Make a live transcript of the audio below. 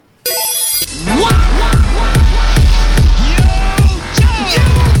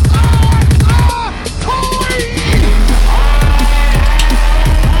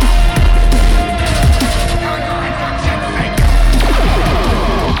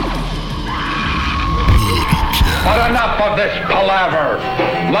of this palaver.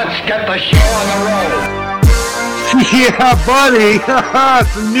 Let's get the show on the road. Yeah, buddy.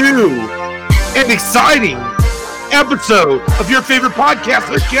 It's a new and exciting episode of your favorite podcast,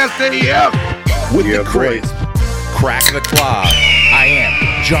 Hoodcast AF. With the crisp crack of the claw, I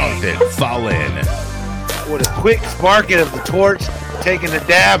am Jonathan Fallon. With a quick sparking of the torch, taking a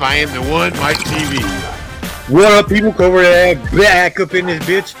dab, I am the one, Mike TV. What up, people? Cover that back up in this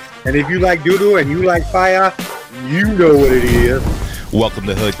bitch. And if you like doodle and you like fire, you know what it is. Welcome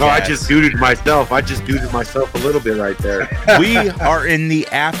to Hoodcast. Oh, I just duded myself a little bit right there. We are in the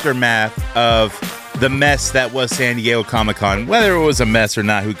aftermath of the mess that was San Diego Comic-Con. Whether it was a mess or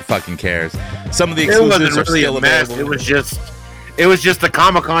not, who fucking cares? Some of the exclusives are still available. It was just the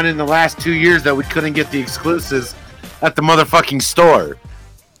Comic-Con in the last 2 years that we couldn't get the exclusives at the motherfucking store.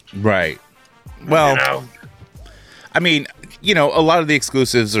 Right. Well, I mean, you know, a lot of the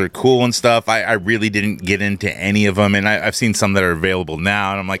exclusives are cool and stuff. I really didn't get into any of them, and I've seen some that are available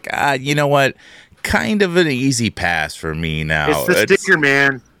now, and I'm like, you know what? Kind of an easy pass for me now. It's the sticker,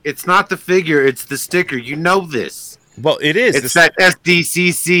 man. It's not the figure, it's the sticker. You know this. Well, it is. It's that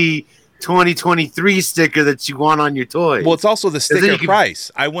SDCC 2023 sticker that you want on your toys. Well, it's also the sticker price.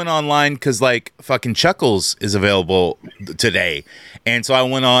 I went online because, like, fucking Chuckles is available today. And so I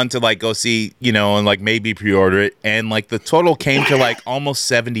went on to, like, go see, you know, and, like, maybe pre-order it. And, like, the total came to, like, almost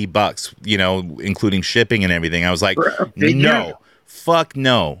 $70, you know, including shipping and everything. I was like, no. Fuck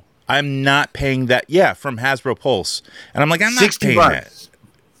no. I'm not paying that. Yeah, from Hasbro Pulse. And I'm like, I'm not paying that.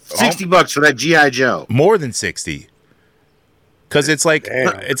 $60 for that G.I. Joe. More than 60. Because it's like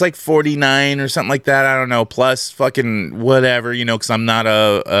it's like 49 or something like that. I don't know. Plus fucking whatever, you know, because I'm not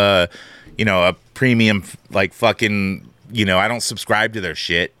a premium, like, fucking, you know, I don't subscribe to their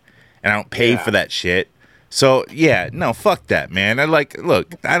shit and I don't pay for that shit. So yeah, no, fuck that, man.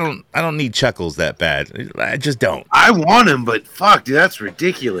 Look, I don't need Chuckles that bad. I just don't. I want him, but fuck, dude, that's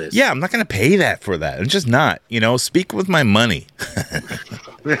ridiculous. Yeah, I'm not gonna pay that for that. I'm just not. You know, speak with my money.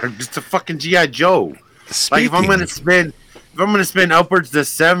 Just a fucking G.I. Joe. Like, if I'm gonna spend upwards to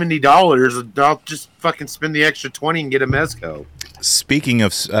 $70, I'll just fucking spend the extra $20 and get a Mezco. Speaking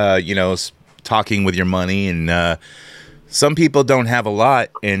of, you know, talking with your money, and some people don't have a lot,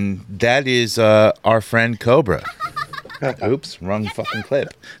 and that is our friend Cobra. Oops, wrong fucking clip.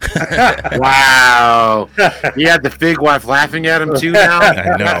 Wow. You had the fig wife laughing at him too now?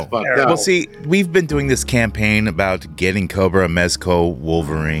 I know. Well, see, we've been doing this campaign about getting Cobra a Mezco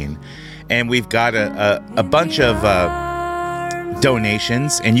Wolverine, and we've got a bunch of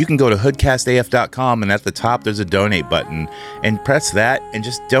donations, and you can go to hoodcastaf.com, and at the top there's a donate button, and press that and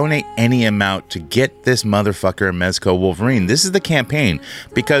just donate any amount to get this motherfucker a Mezco Wolverine. This is the campaign,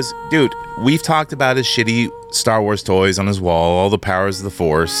 because dude, we've talked about his shitty Star Wars toys on his wall, all the powers of the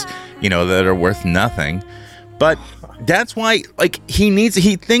Force, you know, that are worth nothing, but that's why, like,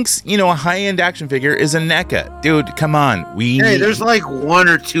 he thinks, you know, a high-end action figure is a NECA. Dude, come on. There's like one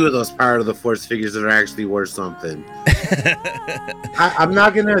or two of those Power of the Force figures that are actually worth something. I'm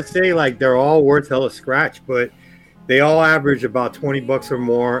not going to say, like, they're all worth hella scratch, but they all average about $20 or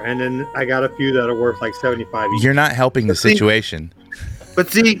more, and then I got a few that are worth like $75 each. You're not helping the situation. But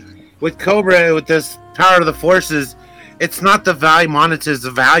see, with Cobra, with this Power of the Forces, it's not the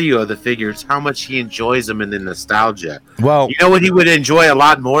value of the figures, how much he enjoys them and the nostalgia. Well, you know what he would enjoy a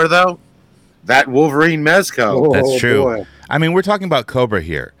lot more, though? That Wolverine Mezco. That's true. Boy. I mean, we're talking about Cobra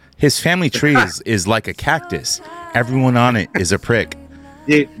here. His family tree is like a cactus. Everyone on it is a prick.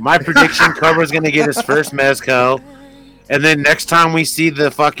 Dude, my prediction, Cobra's going to get his first Mezco. And then next time we see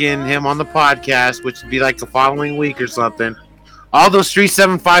the fucking him on the podcast, which would be like the following week or something, all those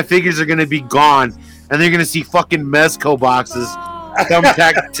 375 figures are going to be gone. And they're going to see fucking Mezco boxes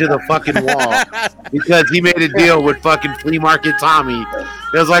thumbtacked to the fucking wall. Because he made a deal with fucking Flea Market Tommy.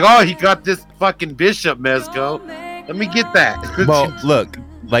 It was like, oh, he got this fucking Bishop Mezco. Let me get that. Well, look,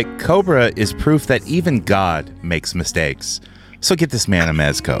 like, Cobra is proof that even God makes mistakes. So get this man a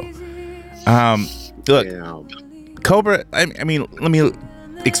Mezco. Look, Cobra, I mean, let me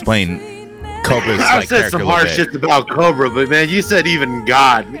explain Cobra's, I said some hard shit about Cobra, but man, you said even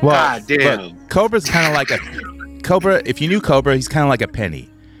God. Well, God damn. Look, Cobra's kind of like Cobra. If you knew Cobra, he's kind of like a penny.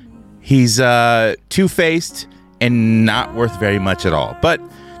 He's two-faced and not worth very much at all. But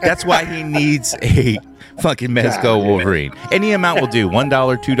that's why he needs a fucking Mezco Wolverine. Any amount will do. $1,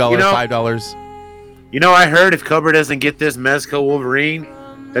 $2, $5. You know, I heard if Cobra doesn't get this Mezco Wolverine,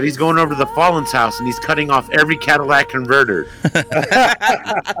 that he's going over to the Fallen's house and he's cutting off every Cadillac converter.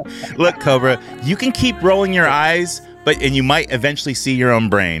 Look, Cobra, you can keep rolling your eyes, and you might eventually see your own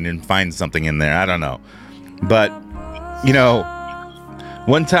brain and find something in there. I don't know. But, you know,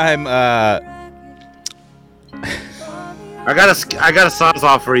 one time, I got a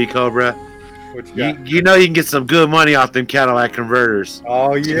Sawzall for you, Cobra. What you got? You know you can get some good money off them Cadillac converters.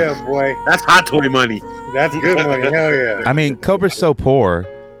 Oh yeah, boy. That's hot toy money. That's good money. Hell yeah. I mean, Cobra's so poor,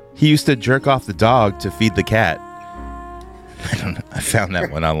 he used to jerk off the dog to feed the cat. I don't know. I found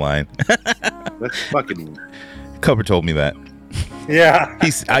that one online. That's fucking. Cobra told me that. Yeah.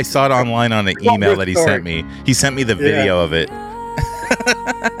 I saw it online on an email that he sent me. He sent me the video of it.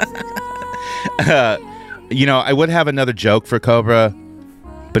 I would have another joke for Cobra,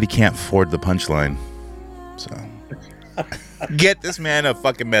 but he can't afford the punchline. So get this man a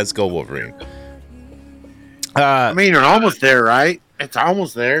fucking Mezco Wolverine. I mean, you're almost there, right? It's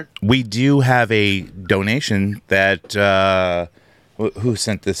almost there. We do have a donation that who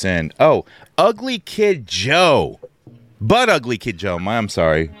sent this in? Oh, Ugly Kid Joe. But Ugly Kid Joe. I'm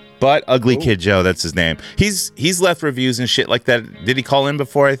sorry. But Ugly Kid Joe, that's his name. He's left reviews and shit like that. Did he call in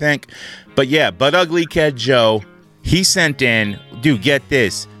before, I think? But yeah, But Ugly Kid Joe, he sent in, dude, get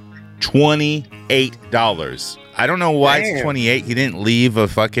this, $28. I don't know why it's 28. He didn't leave a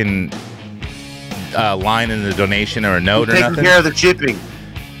fucking line in the donation or a note or nothing. Taking care of the shipping.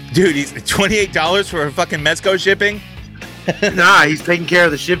 Dude, he's $28 for a fucking Mezco shipping? Nah, he's taking care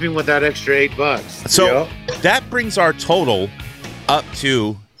of the shipping with that extra $8. So that brings our total up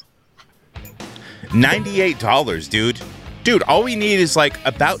to $98, dude. Dude, all we need is like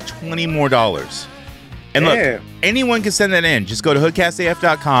about $20 more. And look, anyone can send that in. Just go to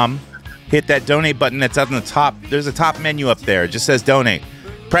hoodcastaf.com, hit that donate button that's up on the top. There's a top menu up there. It just says donate.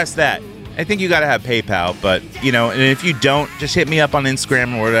 Press that. I think you got to have PayPal, but, and if you don't, just hit me up on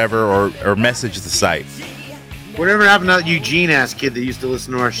Instagram or whatever, or message the site. Whatever happened to that Eugene-ass kid that used to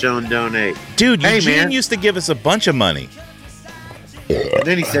listen to our show and donate? Dude, Eugene used to give us a bunch of money. And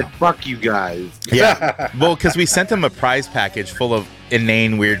then he said, fuck you guys. Yeah. Well, because we sent him a prize package full of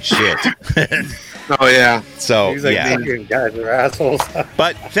inane, weird shit. Oh, yeah. So, he's like, you guys are assholes.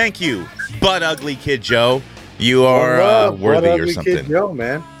 But thank you, But Ugly Kid Joe. You are worthy or something. Kid Joe,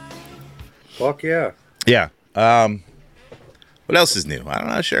 man. Fuck yeah. Yeah. What else is new? I'm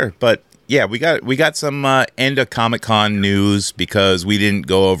not sure. But yeah, we got some end of Comic-Con news because we didn't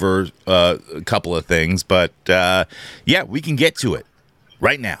go over a couple of things. But yeah, we can get to it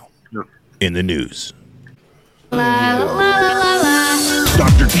right now in the news.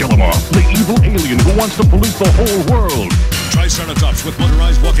 Dr. Killamoff, the evil alien who wants to police the whole world. Triceratops with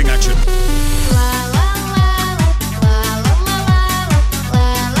motorized walking action.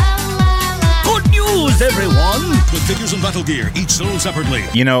 Good news, everyone! With figures and battle gear, each sold separately.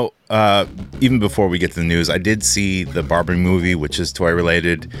 Even before we get to the news, I did see the Barbie movie, which is toy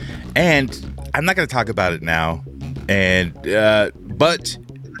related, and I'm not going to talk about it now. And but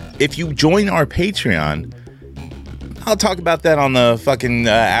if you join our Patreon, I'll talk about that on the fucking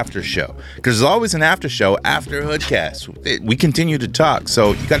after show. Because there's always an after show after Hoodcast. We continue to talk,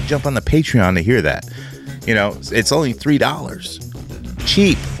 so you got to jump on the Patreon to hear that. It's only $3.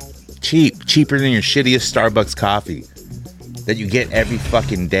 Cheaper than your shittiest Starbucks coffee that you get every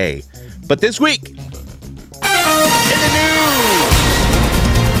fucking day. But this week, in the news,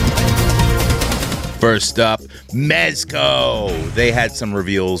 first up, Mezco. They had some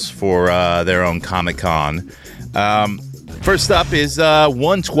reveals for their own Comic-Con. First up is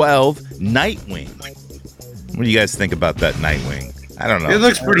 112 Nightwing. What do you guys think about that Nightwing? I don't know. It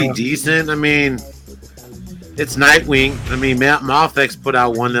looks pretty decent. I mean, it's Nightwing. I mean, Malfex put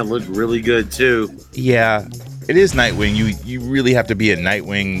out one that looked really good too. Yeah, it is Nightwing. You really have to be a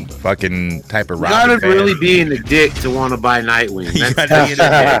Nightwing fucking type of Robin. You gotta really be in the dick to want to buy Nightwing.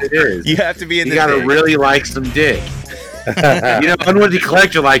 It is. You have to be in the dick. You gotta really like some dick. Unworthy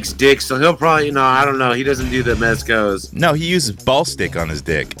Collector likes dick, so he'll probably, I don't know. He doesn't do the Mezcos. No, he uses ball stick on his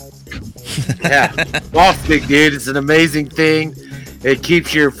dick. Yeah, ball stick, dude. It's an amazing thing. It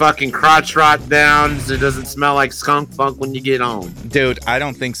keeps your fucking crotch rot down so it doesn't smell like skunk funk when you get home. Dude, I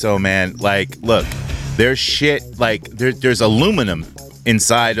don't think so, man. Like, look, there's shit, like, there's aluminum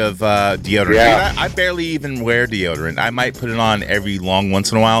inside of deodorant. Yeah. Dude, I barely even wear deodorant. I might put it on every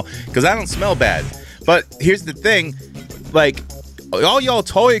once in a while because I don't smell bad. But here's the thing, like, all y'all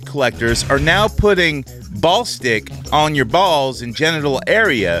toy collectors are now putting ball stick on your balls and genital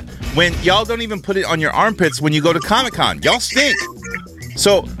area when y'all don't even put it on your armpits when you go to Comic-Con. Y'all stink.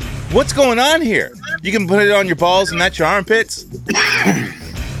 So, what's going on here? You can put it on your balls and not your armpits?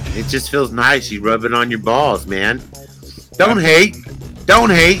 It just feels nice. You rub it on your balls, man. Don't hate.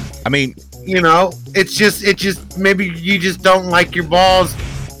 Don't hate. I mean, it's just maybe you just don't like your balls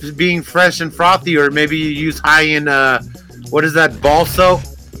being fresh and frothy, or maybe you use high-end, what is that, ball soap?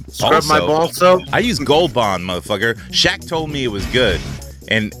 Scrub my ball soap? I use Gold Bond, motherfucker. Shaq told me it was good,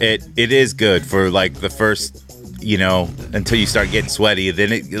 and it is good for, like, the first until you start getting sweaty.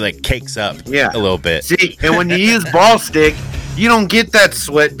 Then it like cakes up a little bit. See, and when you use ball stick, you don't get that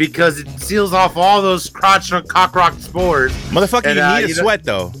sweat because it seals off all those crotch and cock rock spores. Motherfucker, you need a sweat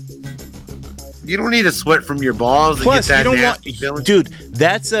though. You don't need a sweat from your balls. Plus, to get that you don't nasty feeling. dude.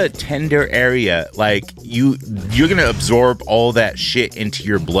 That's a tender area. Like you're gonna absorb all that shit into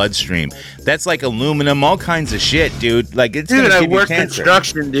your bloodstream. That's like aluminum, all kinds of shit, dude. Like it's dude, gonna I give you work cancer.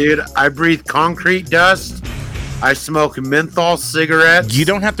 construction, dude. I breathe concrete dust. I smoke menthol cigarettes. You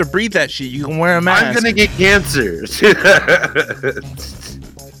don't have to breathe that shit. You can wear a mask. I'm gonna get cancer.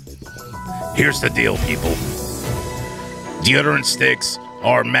 Here's the deal, people. Deodorant sticks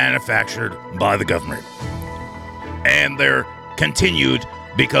are manufactured by the government. And they're continued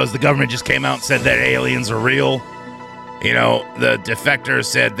because the government just came out and said that aliens are real. The defectors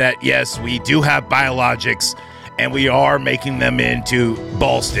said that, yes, we do have biologics and we are making them into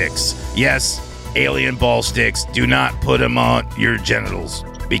ball sticks. Yes, alien ball sticks. Do not put them on your genitals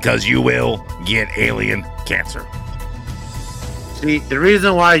because you will get alien cancer. See, the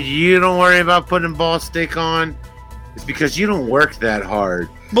reason why you don't worry about putting ball stick on is because you don't work that hard.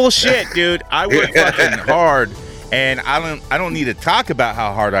 Bullshit, dude. I work fucking hard, and I don't need to talk about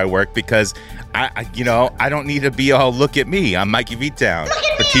how hard I work because I don't need to be all look at me. I'm Mikey V Town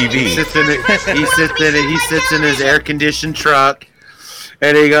for TV. He sits in his air conditioned truck,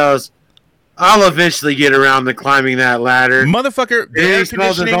 and he goes, "I'll eventually get around to climbing that ladder." Motherfucker, the air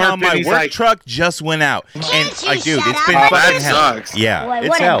conditioning on my work truck just went out, and dude, it's been fucking hell. Sucks. Yeah, Boy, it's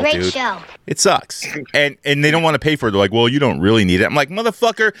what hell, a great dude. show. It sucks, and they don't want to pay for it. They're like, well, you don't really need it. I'm like,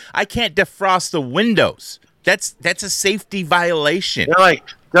 motherfucker, I can't defrost the windows. That's a safety violation. They're like,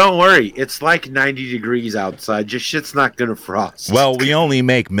 don't worry, it's like 90 degrees outside. Your shit's not gonna frost. Well, we only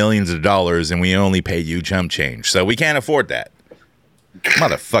make millions of dollars, and we only pay you chump change, so we can't afford that.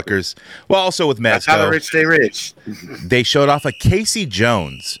 Motherfuckers. Well, also with That's how the Mezco, rich stay rich. they showed off a Casey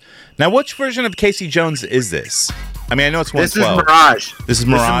Jones. Now, which version of Casey Jones is this? I mean, I know it's This is 112. Mirage. This is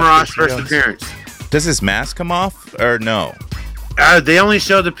Mirage Casey first Jones? appearance. Does his mask come off or no? They only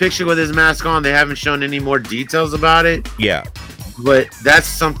showed the picture with his mask on. They haven't shown any more details about it. Yeah. But that's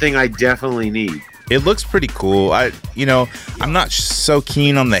something I definitely need. It looks pretty cool. I'm not so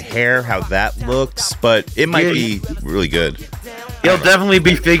keen on the hair, how that looks, but it might be really good. He'll definitely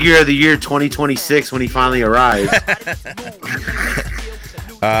be figure of the year 2026 when he finally arrives.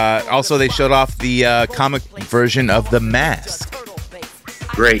 Also, they showed off the comic version of The Mask.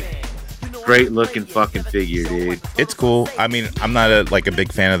 Great looking fucking figure, dude. It's cool. I mean, I'm not a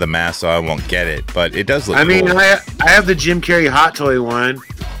big fan of The Mask, so I won't get it, but it does look cool. I have the Jim Carrey Hot Toy one,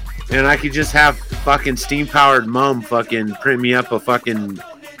 and I could just have fucking steam-powered mom fucking print me up a fucking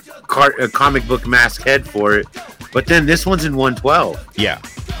a comic book mask head for it. But then this one's in 112. Yeah.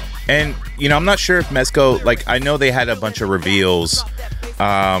 And, I'm not sure if Mezco, I know they had a bunch of reveals.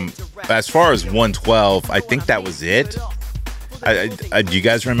 As far as 112, I think that was it. Do you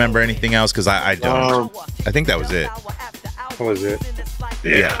guys remember anything else? Because I don't. I think that was it. What was it?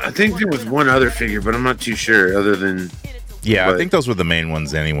 Yeah, I think there was one other figure, but I'm not too sure other than... Yeah, I think those were the main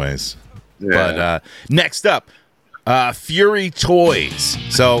ones anyways. Yeah. But next up, Fury Toys.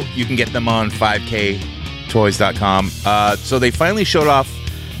 So you can get them on 5ktoys.com. So they finally showed off,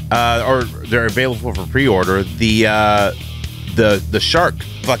 or they're available for pre-order, the shark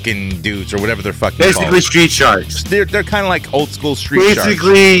fucking dudes or whatever they're fucking basically called. Street Sharks. They're kind of like old school street sharks.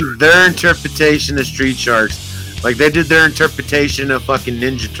 Basically, their interpretation of Street Sharks. Like, they did their interpretation of fucking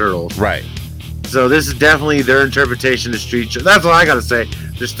Ninja Turtles. Right. So this is definitely their interpretation of Street Sharks. That's all I gotta say.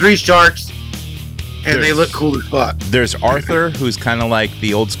 There's 3 sharks, and they look cool as fuck. There's Arthur, who's kind of like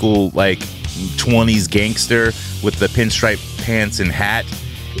the old school, 20s gangster with the pinstripe pants and hat.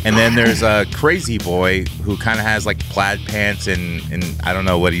 And then there's a Crazy Boy who kind of has plaid pants and I don't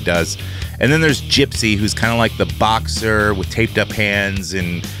know what he does. And then there's Gypsy, who's kind of like the boxer with taped up hands,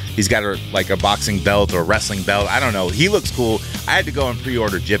 and he's got a boxing belt or a wrestling belt. I don't know. He looks cool. I had to go and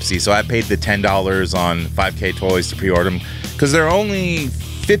pre-order Gypsy, so I paid the $10 on 5K Toys to pre-order them because they're only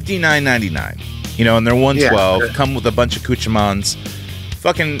 $59.99. And they're 112. Yeah. Come with a bunch of accoutrements.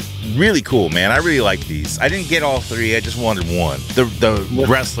 Fucking really cool, man. I really like these. I didn't get all 3. I just wanted one. The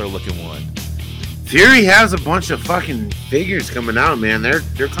wrestler looking one. Fury has a bunch of fucking figures coming out, man. They're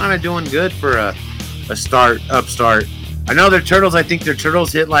kind of doing good for a upstart. I know their turtles. I think their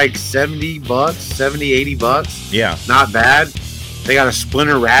turtles hit $70, $80. Yeah, not bad. They got a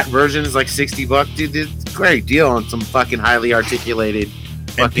Splinter Rat version. It's $60, dude. It's a great deal on some fucking highly articulated.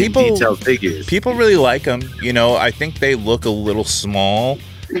 And detailed figures. People really like them. I think they look a little small.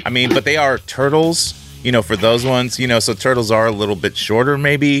 I mean, but they are turtles. For those ones. So turtles are a little bit shorter,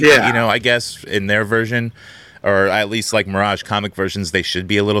 maybe. Yeah. I guess in their version. or at least like Mirage comic versions, they should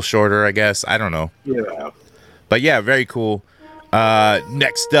be a little shorter, I guess. I don't know. Yeah. But yeah, very cool.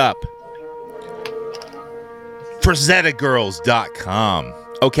 Next up, FrazettaGirls.com.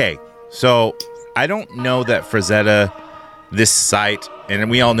 Okay, so I don't know that Frazetta, this site, and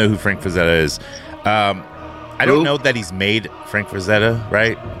we all know who Frank Frazetta is. I don't know that he's made Frank Frazetta,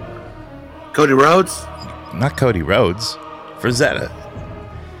 right? Cody Rhodes? Not Cody Rhodes. Frazetta.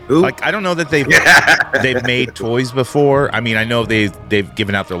 Who? Like, I don't know that they've made toys before. I mean, I know they've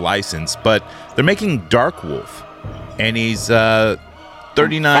given out their license, but they're making Dark Wolf, and he's 39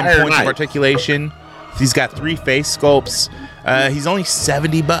 points of articulation. He's got 3 face sculpts. He's only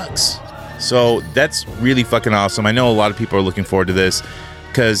 $70, so that's really fucking awesome. I know a lot of people are looking forward to this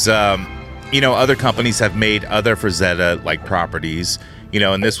because other companies have made other Frazetta like properties.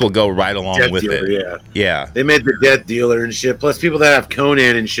 And this will go right along Death with Dealer, it. Yeah. They made the Death Dealer and shit. Plus, people that have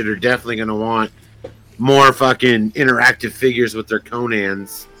Conan and shit are definitely going to want more fucking interactive figures with their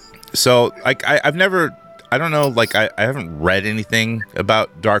Conans. So, like, I don't know, like, I haven't read anything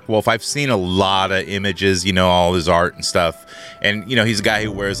about Dark Wolf. I've seen a lot of images, all his art and stuff. And, he's a guy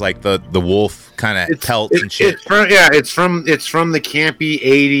who wears, like, the wolf kind of pelts and shit. It's from the campy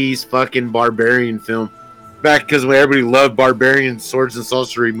 80s fucking barbarian film. Back because everybody loved barbarian swords and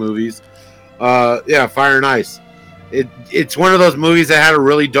sorcery movies. Fire and Ice. It's one of those movies that had a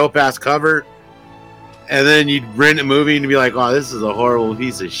really dope ass cover, and then you'd rent a movie and you'd be like, "Oh, this is a horrible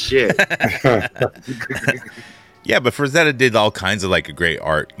piece of shit." Yeah, but Frazetta did all kinds of like great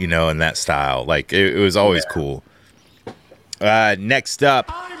art, in that style. Like it was always cool. Next up,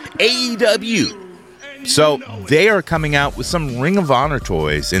 AEW. So they are coming out with some Ring of Honor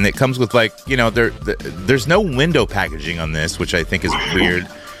toys, and it comes with like, there's no window packaging on this, which I think is weird,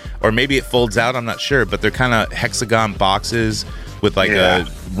 or maybe it folds out. I'm not sure, but they're kind of hexagon boxes with like a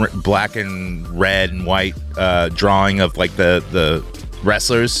black and red and white drawing of like the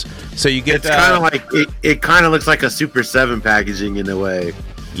wrestlers. So you get it's kind of like it kind of looks like a Super 7 packaging in a way.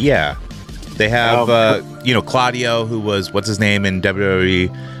 Yeah, they have Claudio, who was what's his name in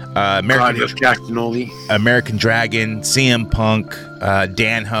WWE. American Dragon, CM Punk,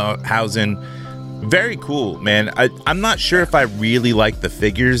 Danhausen. Very cool, man. I'm not sure if I really like the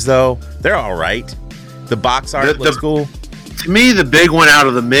figures, though. They're all right. The box art looks cool. To me, the big one out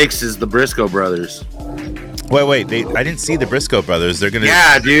of the mix is the Briscoe brothers. Wait. I didn't see the Briscoe brothers. They're gonna.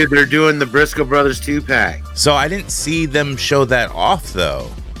 Yeah, dude. They're doing the Briscoe brothers 2-pack. So I didn't see them show that off, though.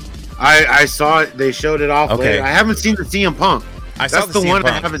 I saw it. They showed it off later. I haven't seen the CM Punk. That's the one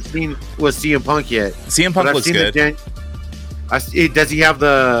I haven't seen was CM Punk yet. CM Punk looks good. Does he have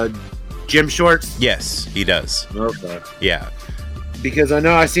the gym shorts? Yes, he does. Okay. Yeah. Because I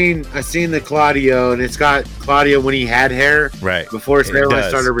know I seen the Claudio, and it's got Claudio when he had hair. Right. Before his hairline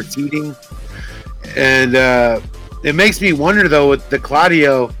started receding. And it makes me wonder though with the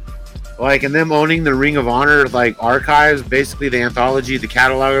Claudio, like, and them owning the Ring of Honor like archives, basically the anthology, the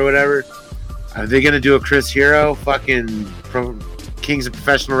catalog or whatever. Are they gonna do a Chris Hero fucking Kings of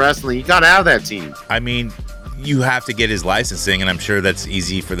Professional Wrestling? You gotta have that team. I mean, you have to get his licensing, and I'm sure that's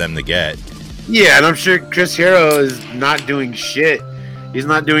easy for them to get. Yeah, and I'm sure Chris Hero is not doing shit. He's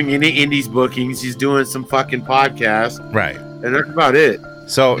not doing any indies bookings. He's doing some fucking podcasts. Right. And that's about it.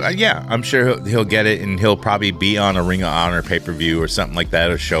 So, I'm sure he'll get it, and he'll probably be on a Ring of Honor pay-per-view or something like that,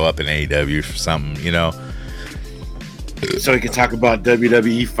 or show up in AEW or something, So he could talk about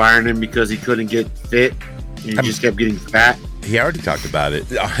WWE firing him because he couldn't get fit. He just kept getting fat. He already talked about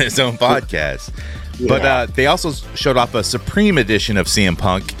it on his own podcast. Yeah. But they also showed off a Supreme edition of CM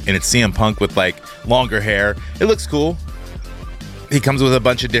Punk, and it's CM Punk with like longer hair. It looks cool. He comes with a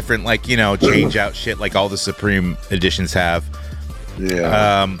bunch of different change out shit like all the Supreme editions have.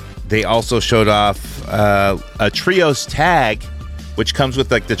 Yeah. They also showed off a Trios tag, which comes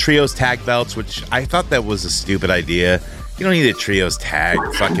with like the Trios tag belts, which I thought that was a stupid idea. You don't need a Trios tag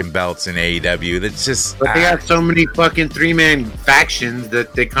fucking belts in AEW. That's just. But they have so many fucking 3-man factions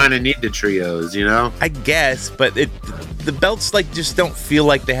that they kind of need the trios, I guess, but the belts like just don't feel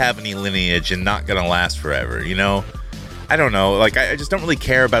like they have any lineage and not gonna last forever. I don't know. Like I just don't really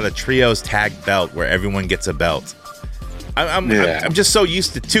care about a Trios tag belt where everyone gets a belt. I'm just so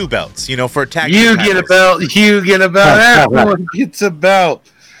used to 2 belts, for a tag. You get a belt. You get a belt. Everyone gets a belt.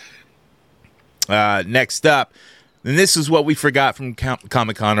 Next up, and this is what we forgot from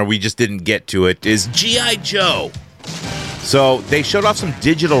Comic-Con, or we just didn't get to it, is G.I. Joe. So they showed off some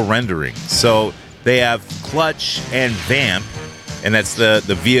digital renderings. So they have Clutch and Vamp, and that's the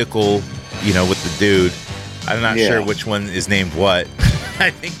vehicle, with the dude. I'm not sure which one is named what. I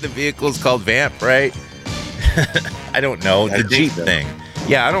think the vehicle is called Vamp, right? I don't know. The Jeep thing.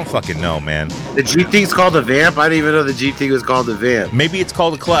 Yeah, I don't fucking know, man. The Jeep thing's called the Vamp? I didn't even know the Jeep thing was called the Vamp. Maybe it's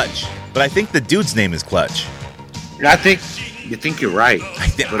called a Clutch, but I think the dude's name is Clutch. I think you think you're right.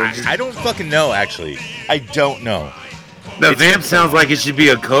 I don't fucking know, actually. I don't know. The Vamp sounds like it should be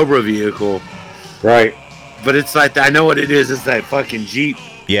a Cobra vehicle. Right. But it's like, I know what it is. It's that fucking Jeep.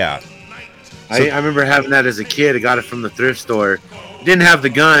 Yeah. I remember having that as a kid. I got it from the thrift store. Didn't have the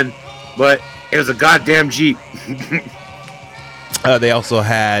gun, but it was a goddamn Jeep. They also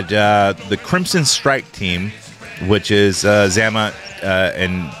had the Crimson Strike team, which is Zamat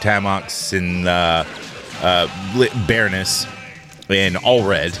and Tamox and Baroness in all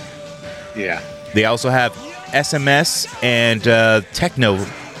red. Yeah. They also have SMS and Techno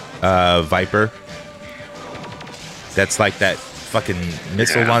Viper. That's like that fucking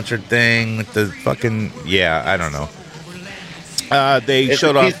missile launcher thing with the fucking... Yeah, I don't know. They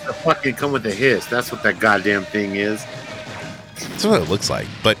showed off... It's a fucking come with the hiss. That's what that goddamn thing is. That's what it looks like,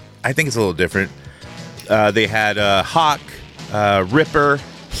 but I think it's a little different. They had Hawk, Ripper,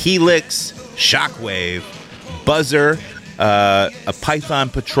 Helix, Shockwave, Buzzer, a Python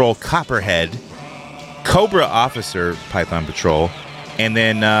Patrol Copperhead, Cobra Officer Python Patrol, and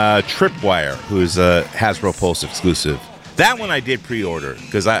then Tripwire, who's a Hasbro Pulse exclusive. That one I did pre-order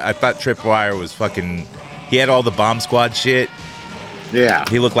because I thought Tripwire was fucking... He had all the Bomb Squad shit. Yeah.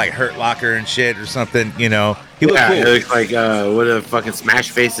 He looked like Hurt Locker and shit or something, you know. He looked cool. He looked like what a fucking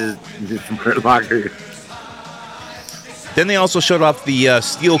Smash Faces from Hurt Locker. Then they also showed off the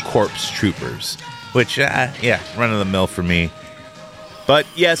Steel Corps Troopers, which, run of the mill for me. But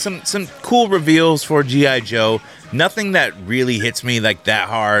yeah, some cool reveals for G.I. Joe. Nothing that really hits me like that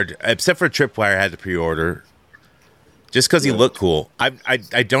hard, except for Tripwire I had to pre-order. Just because he looked cool. I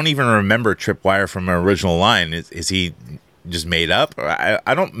don't even remember Tripwire from an original line. Is he just made up?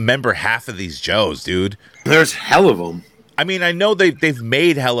 I don't remember half of these Joes, dude. There's hell of them. I mean, I know they've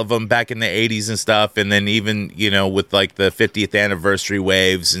made hell of them back in the 80s and stuff, and then even, you know, with like the 50th anniversary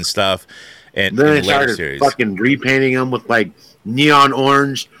waves and stuff. And then they started fucking repainting them with like neon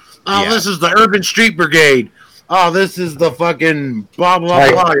orange. Oh, This is the Urban Street Brigade. Oh, this is the fucking blah, blah,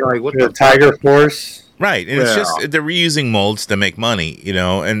 blah. You're like, what the Tiger Force? Right, and it's just they're reusing molds to make money, you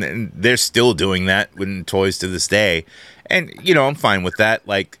know, and they're still doing that with toys to this day. And, you know, I'm fine with that.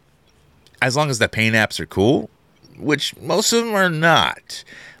 Like, as long as the paint apps are cool, which most of them are not.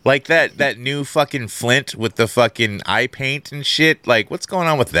 Like that new fucking Flint with the fucking eye paint and shit. Like, what's going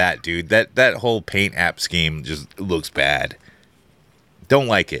on with that, dude? That whole paint app scheme just looks bad. Don't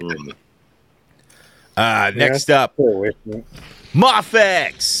like it. Next up,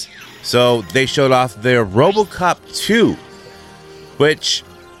 Mofex. So they showed off their RoboCop 2, which,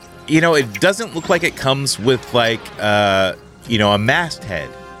 you know, it doesn't look like it comes with like, you know, a masthead.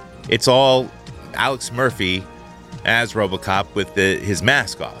 It's all Alex Murphy as RoboCop with his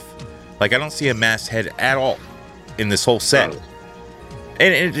mask off. Like, I don't see a masthead at all in this whole set.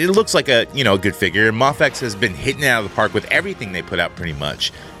 And it looks like a, you know, good figure. And Mofex has been hitting it out of the park with everything they put out pretty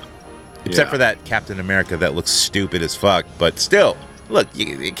much. Except for that Captain America that looks stupid as fuck. But still, look,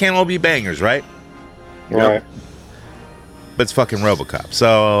 it can't all be bangers, right? Right. But it's fucking RoboCop.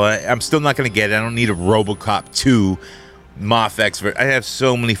 So I'm still not going to get it. I don't need a RoboCop 2 Mofex. I have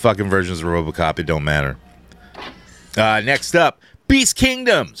so many fucking versions of RoboCop, it don't matter. Next up, Beast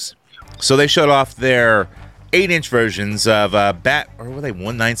Kingdoms. So they showed off their 8-inch versions of or were they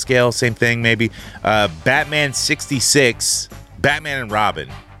 1/9 scale? Same thing, maybe. Batman 66, Batman and Robin.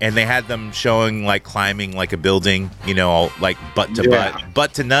 And they had them showing, like, climbing, like, a building, you know, like, butt to butt.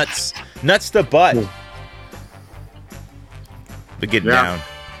 Butt to nuts. Nuts to butt. But getting down.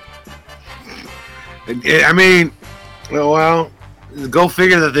 I mean, well, go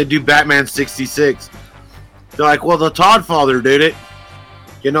figure that they do Batman 66. They're like, well, the Todd father did it.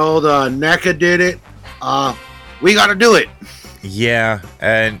 You know, the NECA did it. We got to do it. Yeah,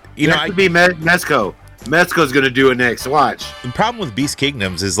 and, you know, could be Mezco. Mezco's going to do it next. Watch. The problem with Beast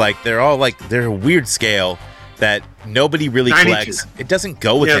Kingdoms is, like, they're a weird scale that nobody really collects. It doesn't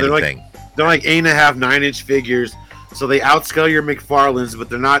go with anything. They're like 8.5, 9-inch figures. So they outscale your McFarlanes, but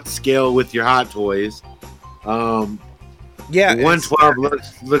they're not scale with your Hot Toys. Yeah, 112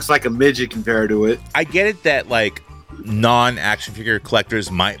 looks like a midget compared to it. I get it that, like, non-action figure collectors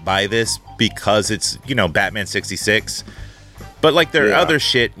might buy this because it's, you know, Batman 66. But, like, there are other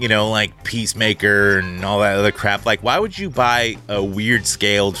shit, you know, like Peacemaker and all that other crap. Like, why would you buy a weird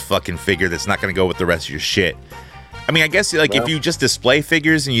scaled fucking figure that's not going to go with the rest of your shit? I mean, I guess, like, if you just display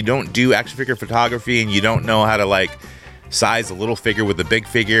figures and you don't do action figure photography and you don't know how to, like, size a little figure with a big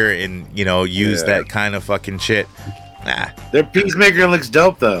figure and, you know, use that kind of fucking shit, nah. Their Peacemaker looks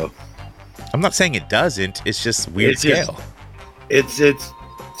dope, though. I'm not saying it doesn't. It's just weird scale. It's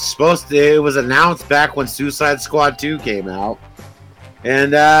It was announced back when Suicide Squad 2 came out,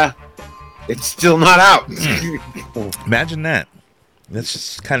 and it's still not out. Imagine that. That's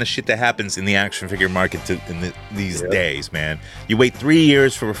just kind of shit that happens in the action figure market these days, man. You wait 3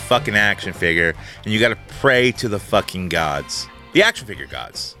 years for a fucking action figure, and you got to pray to the fucking gods, the action figure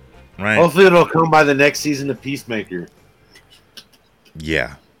gods, right? Hopefully, it'll come by the next season of Peacemaker.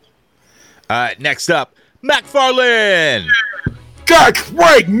 Yeah. Next up, McFarlane. That's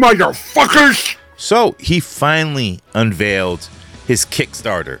right, motherfuckers! So he finally unveiled his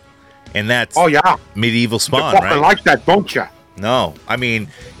Kickstarter, and that's Medieval Spawn, you right? like that, don't you? No, I mean,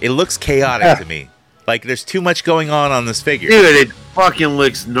 it looks chaotic to me. Like there's too much going on this figure. Dude, it fucking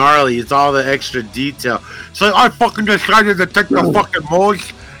looks gnarly. It's all the extra detail. So I fucking decided to take the fucking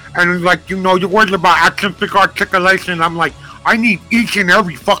molds and like, you know, you're worried about action figure articulation. I'm like, I need each and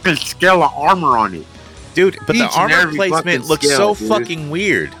every fucking scale of armor on it. Dude, but the Each and armor every placement fucking looks scale, so dude. fucking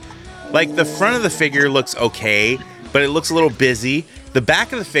weird. Like the front of the figure looks okay, but it looks a little busy. The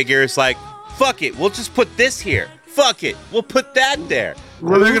back of the figure is like, fuck it, we'll just put this here. Fuck it, we'll put that there.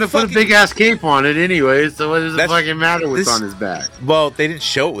 Well, they're gonna put a big ass cape on it anyway, so what does it That's- fucking matter what's this- on his back? Well, they didn't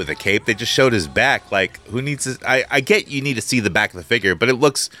show it with a cape. They just showed his back. Like, who needs to... I get you need to see the back of the figure, but it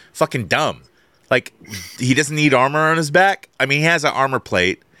looks fucking dumb. Like, he doesn't need armor on his back. I mean, he has an armor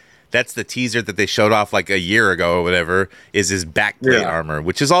plate. That's the teaser that they showed off like a year ago or whatever, is his back plate armor,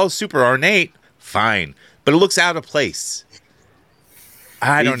 which is all super ornate. Fine. But it looks out of place.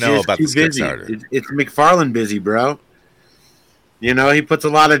 I don't know about this Kickstarter. It's McFarlane busy, bro. You know, he puts a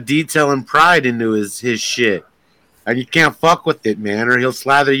lot of detail and pride into his shit. And you can't fuck with it, man, or he'll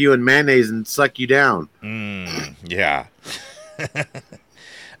slather you in mayonnaise and suck you down. Yeah. They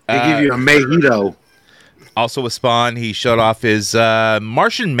give you a mojito. Also with Spawn, he showed off his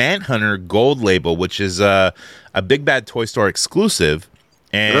Martian Manhunter gold label, which is a Big Bad Toy Store exclusive.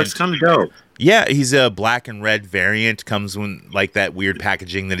 And It looks kind of dope. yeah, he's a black and red variant. Comes when like that weird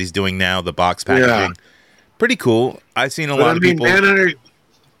packaging that he's doing now, the box packaging. Yeah. Pretty cool. I've seen a lot of people.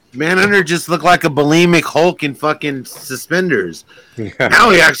 Manhunter just looked like a bulimic Hulk in fucking suspenders. Now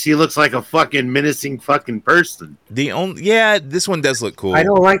he actually looks like a fucking menacing fucking person. This one does look cool. I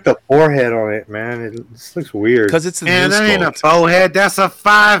don't like the forehead on it, man. It just looks weird. Because it's the Man, new that ain't a sculpt. 4-head, that's a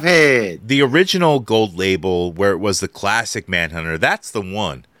 5-head. The original gold label, where it was the classic Manhunter, that's the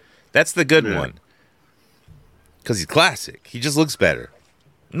one. That's the good one. Because he's classic. He just looks better.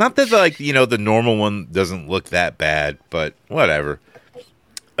 Not that, like, you know, the normal one doesn't look that bad, but whatever.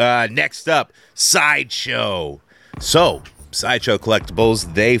 Next up, Sideshow. So, Sideshow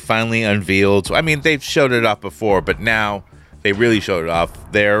Collectibles, they finally unveiled. I mean, they've showed it off before, but now they really showed it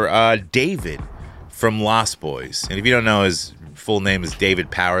off. They're David from Lost Boys. And if you don't know, his full name is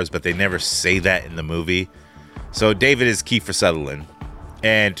David Powers, but they never say that in the movie. So, David is Kiefer Sutherland.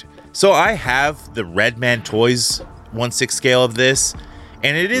 And so I have the Redman Toys 1/6 scale of this,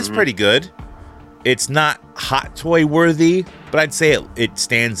 and it is pretty good. It's not Hot Toy worthy, but I'd say it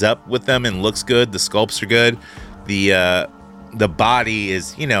stands up with them and looks good. The sculpts are good. The body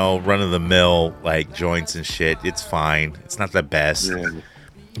is, you know, run of the mill, like joints and shit. It's fine. It's not the best.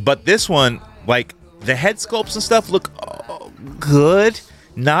 But this one, like the head sculpts and stuff look good,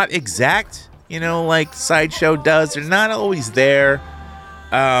 not exact, you know, like Sideshow does. They're not always there.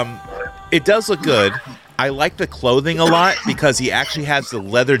 It does look good. I like the clothing a lot because he actually has the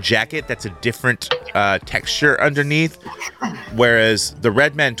leather jacket that's a different texture underneath. Whereas the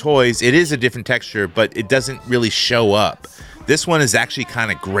Redman Toys, it is a different texture, but it doesn't really show up. This one is actually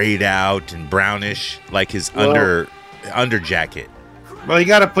kind of grayed out and brownish, like his under jacket. Well, you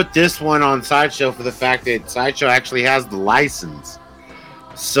got to put this one on Sideshow for the fact that Sideshow actually has the license.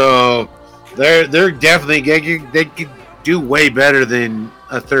 So they're definitely they could do way better than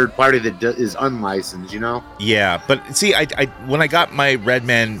a third party that is unlicensed, you know? Yeah, but see, I when I got my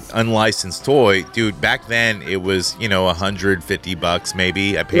Redman unlicensed toy, dude, back then it was, you know, $150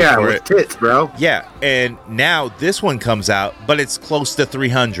 maybe. I paid for it. Tits, bro. Yeah, and now this one comes out, but it's close to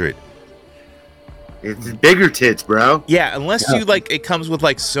 $300. It's bigger tits, bro. Yeah, unless you like, it comes with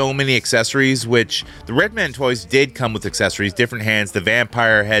like so many accessories, which the Redman Toys did come with accessories, different hands, the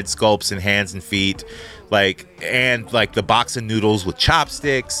vampire head sculpts and hands and feet, like, and like the box of noodles with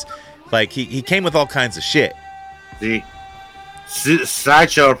chopsticks. Like he came with all kinds of shit. See,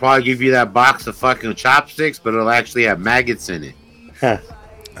 Sideshow will probably give you that box of fucking chopsticks, but it'll actually have maggots in it. They're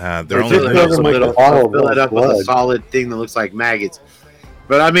Just only fill it up with a solid thing that looks like maggots.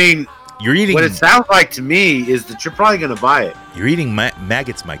 But I mean, you're eating. What it sounds like to me is that you're probably gonna buy it. You're eating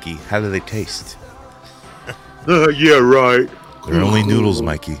maggots, Mikey. How do they taste? Yeah, right. They're only noodles,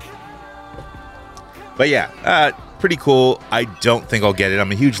 Mikey. But yeah, pretty cool. I don't think I'll get it.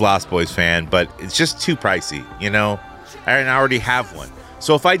 I'm a huge Lost Boys fan, but it's just too pricey, you know? And I already have one.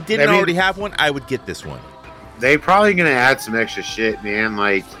 So if I didn't already have one, I would get this one. They probably gonna add some extra shit, man.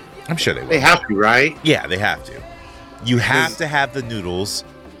 Like, I'm sure they will. They have to, right? Yeah, they have to. You have to have the noodles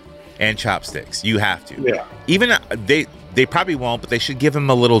and chopsticks. You have to. Yeah. Even they probably won't, but they should give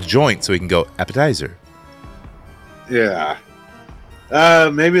him a little joint so he can go appetizer. Yeah.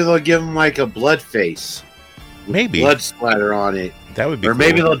 Maybe they'll give him like a blood face. Maybe blood splatter on it. That would be. Or cool.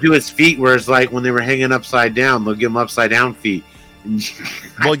 maybe they'll do his feet, where it's like when they were hanging upside down, they'll give him upside down feet.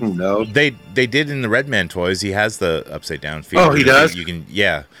 I don't know. They did in the Redman toys. He has the upside down feet. Oh, he does. You can,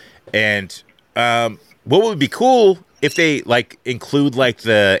 yeah. And what would be cool if they like include like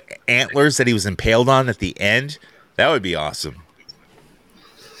the antlers that he was impaled on at the end? That would be awesome.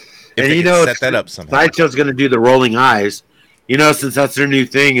 If and they you could know, set that up somehow. Sideshow's going to do the rolling eyes. You know, since that's their new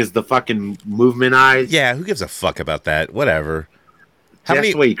thing, is the fucking movement eyes. Yeah, who gives a fuck about that? Whatever. That's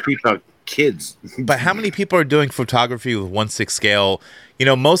the way you creep out kids. But how many people are doing photography with 1/6 scale? You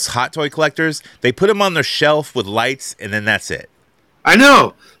know, most hot toy collectors, they put them on their shelf with lights, and then that's it. I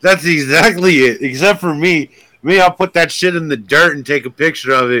know. That's exactly it. Except for me. I'll put that shit in the dirt and take a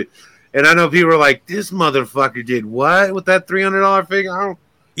picture of it. And I know people are like, this motherfucker did what with that $300 figure?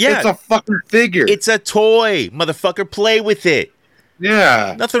 Yeah. It's a fucking figure. It's a toy. Motherfucker, play with it.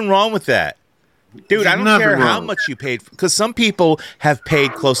 Yeah. Nothing wrong with that. Dude, I don't care how much you paid. Because some people have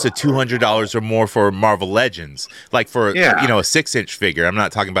paid close to $200 or more for Marvel Legends. Like for, a 6-inch figure. I'm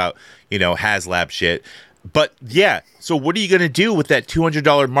not talking about, HasLab shit. But yeah, so what are you going to do with that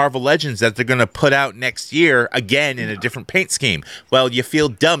 $200 Marvel Legends that they're going to put out next year again in a different paint scheme? Well, you feel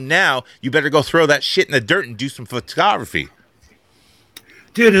dumb now. You better go throw that shit in the dirt and do some photography.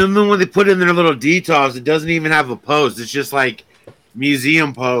 Dude, and then when they put in their little details, it doesn't even have a pose. It's just like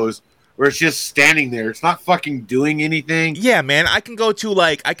museum pose where it's just standing there. It's not fucking doing anything. Yeah, man. I can go to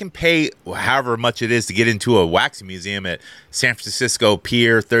I can pay however much it is to get into a wax museum at San Francisco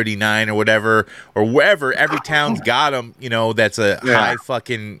Pier 39 or whatever, or wherever. Every town's got them, that's a high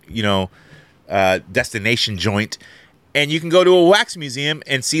fucking, destination joint. And you can go to a wax museum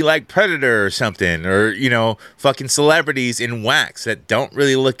and see like Predator or something, or, fucking celebrities in wax that don't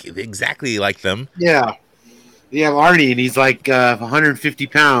really look exactly like them. Yeah. You have Arnie, and he's like 150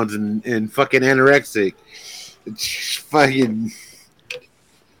 pounds and fucking anorexic. It's fucking.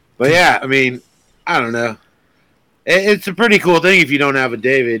 But yeah, I mean, I don't know. It's a pretty cool thing if you don't have a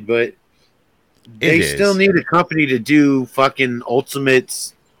David, but they still need a company to do fucking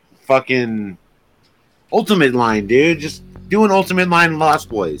Ultimates, fucking Ultimate line, dude. Just do an Ultimate line Lost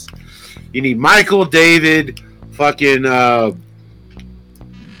Boys. You need Michael, David, fucking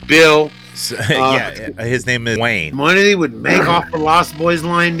Bill. His name is Wayne. Money would make off the Lost Boys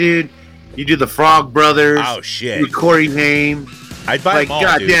line, dude. You do the Frog Brothers. Oh shit. You do Corey Haim. I'd buy them all.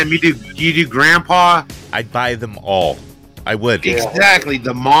 Goddamn, you do Grandpa. I'd buy them all. I would. Exactly.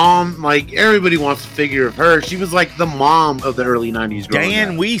 The mom, like everybody wants a figure of her. She was like the mom of the early 90s.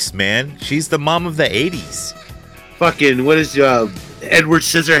 Diane Weiss, man. She's the mom of the 80s. Fucking what is Edward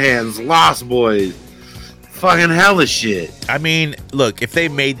Scissorhands, Lost Boys. Fucking hella shit. I mean, look, if they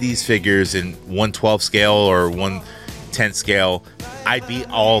made these figures in 1/12 scale or 1/10 scale, I'd be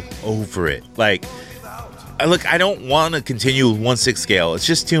all over it. Like, look, I don't want to continue with 1/6 scale. It's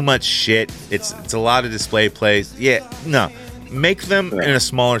just too much shit. It's a lot of display plays. Yeah, no. Make them in a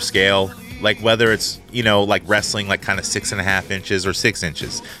smaller scale, like whether it's, like wrestling, like kind of 6.5 inches or 6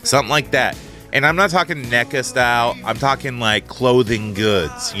 inches. Something like that. And I'm not talking NECA style. I'm talking like clothing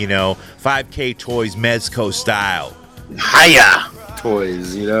goods, 5K Toys, Mezco style. Hiya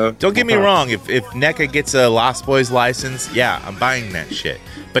toys, Don't get me wrong. If NECA gets a Lost Boys license, yeah, I'm buying that shit.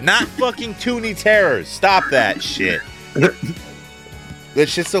 But not fucking Toonie Terrors. Stop that shit. That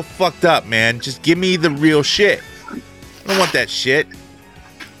shit's so fucked up, man. Just give me the real shit. I don't want that shit.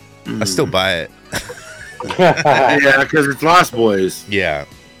 I still buy it. Yeah, because it's Lost Boys. Yeah.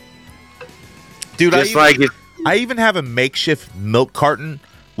 Dude, I even have a makeshift milk carton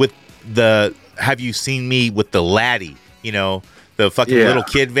with the Have You Seen Me with the Laddie, the fucking little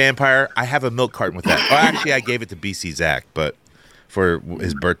kid vampire. I have a milk carton with that. Oh, actually, I gave it to BC Zach, but for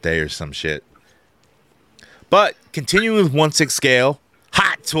his birthday or some shit. But continuing with 1/6 scale,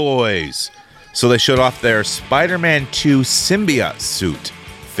 Hot Toys. So they showed off their Spider-Man 2 symbiote suit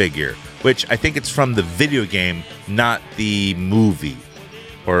figure, which I think it's from the video game, not the movie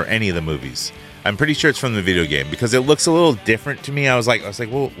or any of the movies. I'm pretty sure it's from the video game because it looks a little different to me. I was like,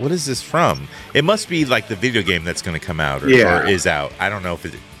 well, what is this from? It must be like the video game that's going to come out or is out. I don't know if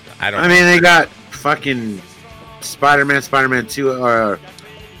it. I mean, they got fucking Spider-Man 2, or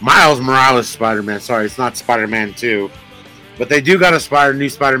Miles Morales Spider-Man. Sorry, it's not Spider-Man 2. But they do got a new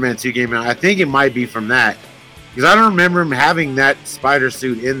Spider-Man 2 game out. I think it might be from that. Because I don't remember him having that spider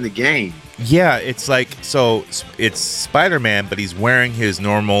suit in the game. Yeah, it's like, so it's Spider-Man, but he's wearing his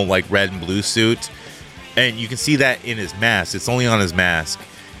normal, like, red and blue suit. And you can see that in his mask. It's only on his mask.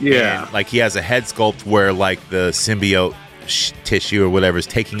 Yeah. And, like, he has a head sculpt where, like, the symbiote tissue or whatever is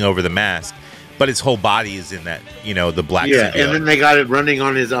taking over the mask. But his whole body is in that, you know, the black symbiote. And then they got it running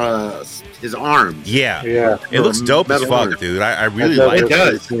on his arms. Yeah. Yeah. It looks dope as fuck, arms. dude. I really like It it.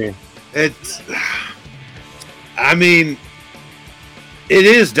 does. It's... I mean, it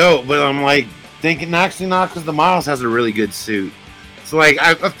is dope, but I'm like thinking actually not because the Miles has a really good suit. So like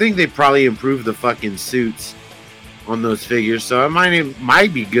I think they probably improved the fucking suits on those figures, so it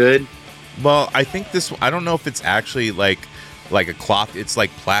might be good. Well, I think this. I don't know if it's actually like a cloth. It's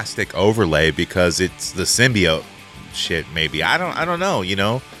like plastic overlay because it's the symbiote shit. Maybe I don't know. You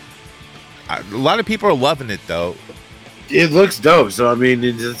know, a lot of people are loving it though. It looks dope, so I mean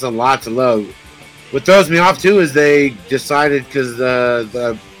it's a lot to love. What throws me off too is they decided because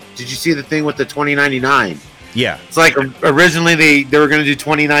did you see the thing with the $20.99? Yeah, it's like originally they were going to do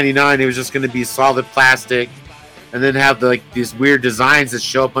 $20.99. It was just going to be solid plastic, and then have these weird designs that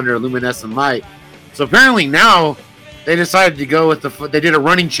show up under a luminescent light. So apparently now they decided to go with they did a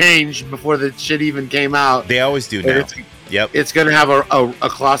running change before the shit even came out. They always do now. Yep, it's going to have a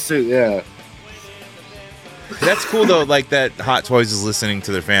cloth suit. Yeah. That's cool though, like that Hot Toys is listening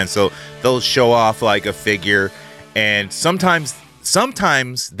to their fans, so they'll show off like a figure, and sometimes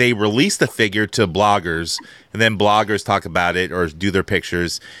they release the figure to bloggers, and then bloggers talk about it or do their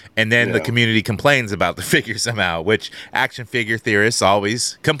pictures, and then the community complains about the figure somehow, which action figure theorists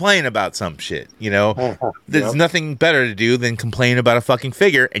always complain about some shit, you know? There's nothing better to do than complain about a fucking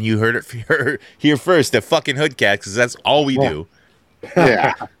figure, and you heard it here first at fucking Hoodcats, because that's all we do.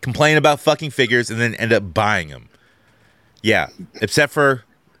 Yeah. Complain about fucking figures and then end up buying them. Yeah, except for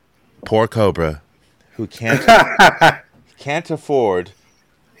poor Cobra, who can't afford.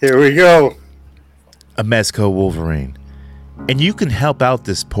 Here we go. A Mezco Wolverine, and you can help out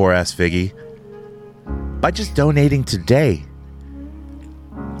this poor ass figgy by just donating today.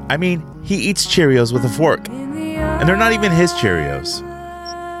 I mean, he eats Cheerios with a fork, and they're not even his Cheerios.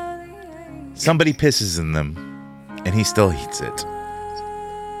 Somebody pisses in them, and he still eats it.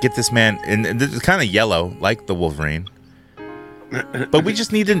 Get this man, and it's kind of yellow, like the Wolverine. But we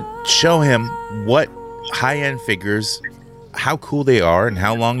just need to show him what high-end figures, how cool they are, and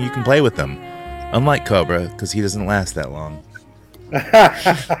how long you can play with them. Unlike Cobra, because he doesn't last that long.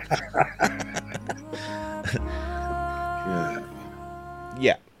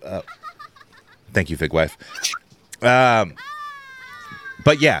 Yeah. Thank you, Fig Wife. But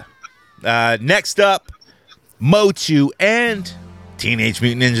yeah. Next up, Motu and Teenage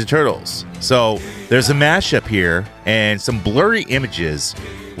Mutant Ninja Turtles. So there's a mashup here, and some blurry images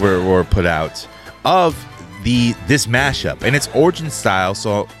were put out of this mashup, and it's origin style.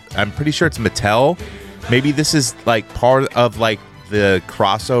 So I'm pretty sure it's Mattel. Maybe this is like part of like the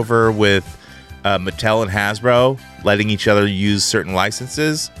crossover with Mattel and Hasbro, letting each other use certain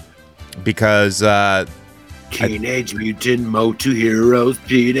licenses because. Teenage Mutant Motu Heroes,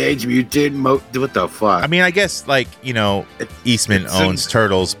 Teenage Mutant Motu. What the fuck? I mean, I guess, like, you know, Eastman owns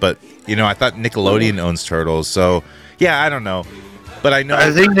Turtles, but, you know, I thought Nickelodeon owns Turtles, so, yeah, I don't know. But I know.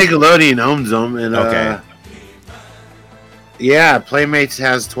 I think Nickelodeon owns them, and, okay. Yeah, Playmates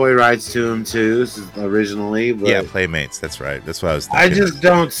has toy rights to them, too, this is originally. But yeah, Playmates, that's right. That's what I was thinking. I just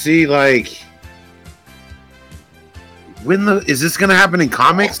don't see, like, is this going to happen in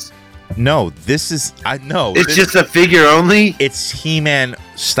comics? No, this is It's just a figure only. It's He-Man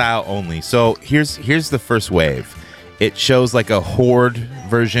style only. So here's the first wave. It shows like a horde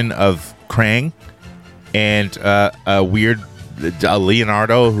version of Krang and a weird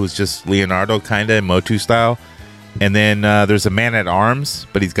Leonardo who's just Leonardo kind of Motu style, and then there's a Man at Arms,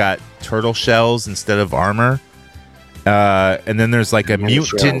 but he's got turtle shells instead of armor. And then there's like a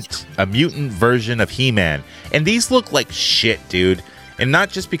mutant version of He-Man, and these look like shit, dude. And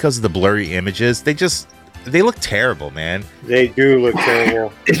not just because of the blurry images, they look terrible, man. They do look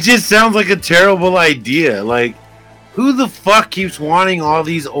terrible. It just sounds like a terrible idea. Like, who the fuck keeps wanting all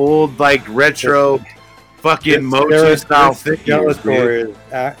these old, like, retro fucking Motu style figures? Skeletor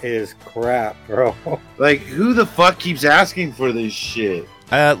is crap, bro. Like, who the fuck keeps asking for this shit?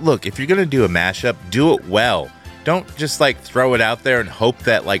 Look, if you're gonna do a mashup, do it well. Don't just like throw it out there and hope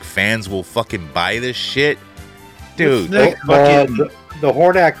that like fans will fucking buy this shit, dude. The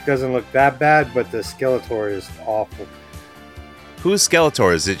Hordak doesn't look that bad, but the Skeletor is awful. Who's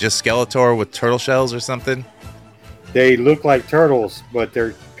Skeletor? Is it just Skeletor with turtle shells or something? They look like turtles, but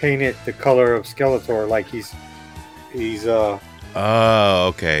they're paint it the color of Skeletor, like he's Oh,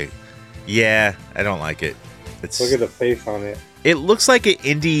 okay. Yeah, I don't like it. Look at the face on it. It looks like an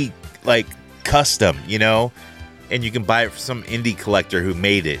indie, like, custom, you know? And you can buy it from some indie collector who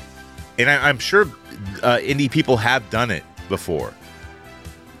made it. And I'm sure indie people have done it before.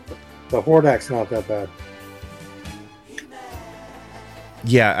 The Hordak's not that bad.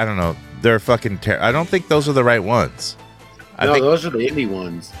 Yeah, I don't know. They're fucking I don't think those are the right ones. No, those are the indie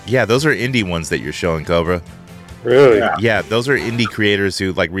ones. Yeah, those are indie ones that you're showing, Cobra. Really? Yeah, those are indie creators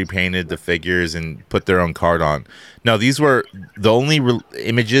who like repainted the figures and put their own card on. No, these were the only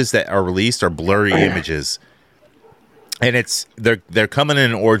images that are released are blurry images, and they're coming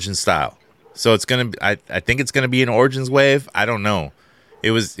in an Origin style. So it's gonna. I think it's gonna be an Origins wave. I don't know.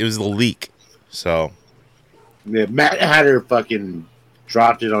 It was the leak. So yeah, Matt Hatter fucking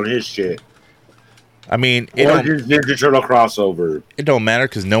dropped it on his shit. I mean, Origins Ninja Turtle crossover. It don't matter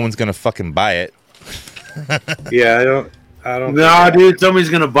because no one's gonna fucking buy it. Yeah, I don't. No, dude, somebody's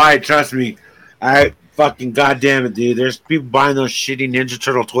gonna buy it. Trust me. I fucking goddamn it, dude. There's people buying those shitty Ninja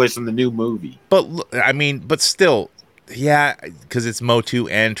Turtle toys from the new movie. But I mean, but still, yeah, because it's Motu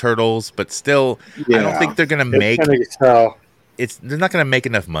and Turtles. But still, Yeah. I don't think they're gonna make. They're not gonna make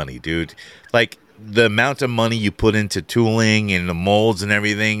enough money, dude. Like the amount of money you put into tooling and the molds and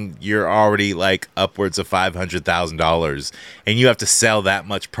everything, you're already like upwards of $500,000, and you have to sell that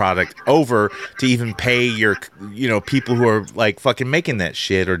much product over to even pay your, people who are like fucking making that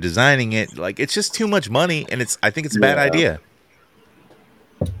shit or designing it. Like it's just too much money, and I think it's a bad idea.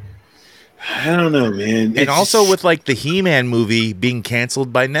 I don't know, man. And also with like the He-Man movie being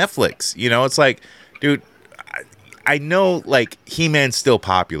canceled by Netflix, it's like, dude, I know like He-Man's still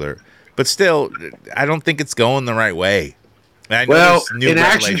popular, but still, I don't think it's going the right way. Well, in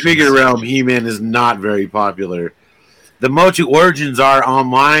action figure realm, He-Man is not very popular. The Motu Origins are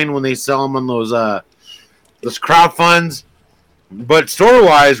online when they sell them on those crowdfunds, but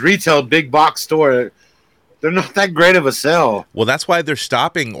store-wise, retail big box store, they're not that great of a sell. Well, that's why they're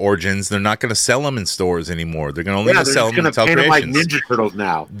stopping Origins. They're not going to sell them in stores anymore. They're going to only sell them in Retail Creations. Like Ninja Turtles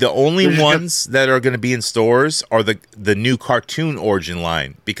now. The only ones that are going to be in stores are the new cartoon Origin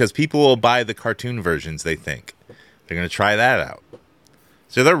line, because people will buy the cartoon versions. They think they're going to try that out.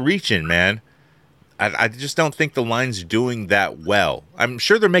 So they're reaching, man. I just don't think the line's doing that well. I'm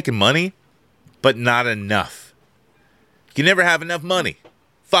sure they're making money, but not enough. You can never have enough money.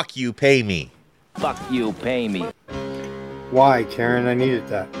 Fuck you, pay me. Fuck you, pay me. Why, Karen? I needed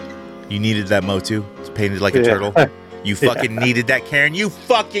that. You needed that Motu? It's painted like a turtle? You fucking needed that, Karen? You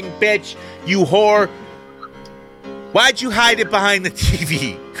fucking bitch! You whore! Why'd you hide it behind the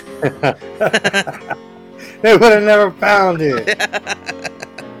TV? They would have never found it.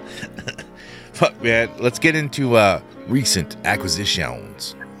 Fuck, man. Let's get into recent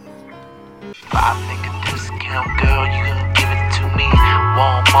acquisitions. I think a discount, girl, you can give it to me.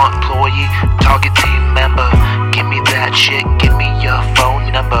 Walmart employee, Target team member. Give me that shit, give me your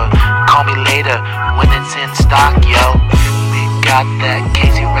phone number. Call me later when it's in stock, yo. We got that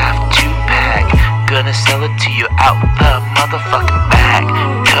Casey Raft 2-pack. Gonna sell it to you out the motherfucking bag.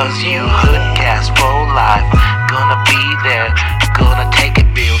 Cause you hoodcast for life. Gonna be there, gonna take it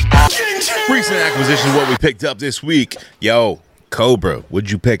real nice. Recent acquisition, what we picked up this week. Yo, Cobra,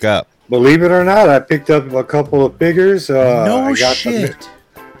 what'd you pick up? Believe it or not, I picked up a couple of figures. No shit.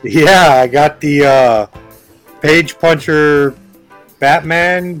 I got the Page Puncher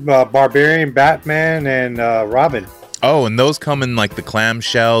Batman, Barbarian Batman, and Robin. Oh, and those come in like the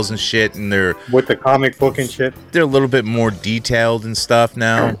clamshells and shit, and they're with the comic book and shit. They're a little bit more detailed and stuff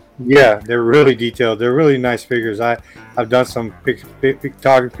now. Yeah, they're really detailed. They're really nice figures. I've done some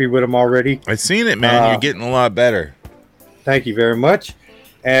photography with them already. I've seen it, man. You're getting a lot better. Thank you very much.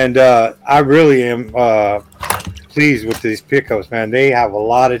 And I really am pleased with these pickups, man. They have a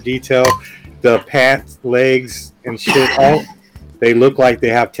lot of detail. The pants, legs, and shit, they look like they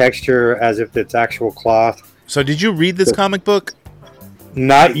have texture as if it's actual cloth. So did you read this comic book?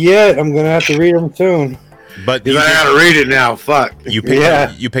 Not yet. I'm going to have to read them soon. But I gotta read it now. Fuck. You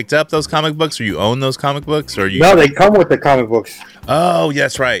picked up those comic books, or you own those comic books, or you? No, they come with the comic books. Oh, yeah,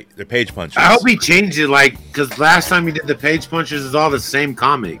 that's right. They're Page Punchers. I hope he changed it, because last time he did the Page Punchers is all the same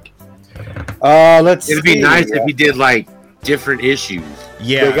comic. It'd be nice if he did different issues.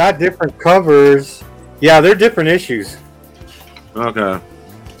 Yeah, they got different covers. Yeah, they're different issues. Okay.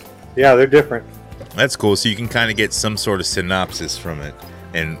 Yeah, they're different. That's cool. So you can kind of get some sort of synopsis from it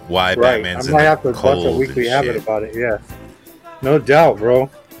and why right. Batman's I might have to cold watch a weekly habit shit. about it. Yeah, no doubt, bro.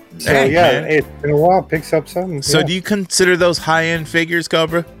 So Dang, yeah, man. it's been a while. Picks up something. So yeah. do you consider those high-end figures,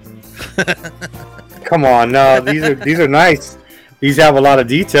 Cobra? Come on, no. These are nice. these have a lot of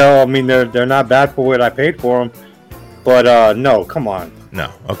detail. I mean, they're not bad for what I paid for them. But no, come on.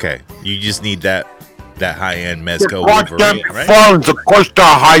 No, okay. You just need that high-end Mezco Goddamn Wolverine, right? McFarlane's, of course, the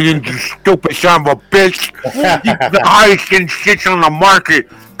high-end, you stupid son of a bitch. The highest end shit's on the market.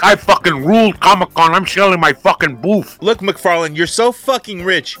 I fucking ruled Comic-Con. I'm selling my fucking booth. Look, McFarlane, you're so fucking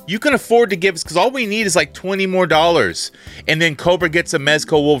rich. You can afford to give us, because all we need is like $20 more. And then Cobra gets a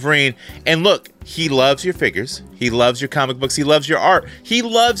Mezco Wolverine. And look, he loves your figures. He loves your comic books. He loves your art. He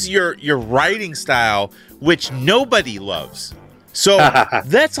loves your writing style, which nobody loves. So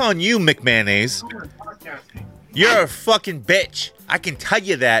that's on you, McManase. You're a fucking bitch. I can tell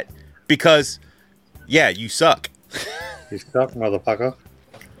you that because, yeah, you suck. You suck, motherfucker.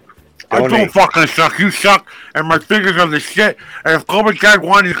 I don't fucking suck. You suck, and my figures are the shit. And if Cobra Dad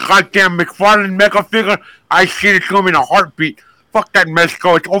wanted his goddamn McFarlane mega figure, I see it to him in a heartbeat. Fuck that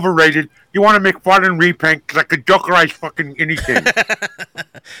Mezco. It's overrated. You want a McFarlane repaint? Because I could jokerize fucking anything.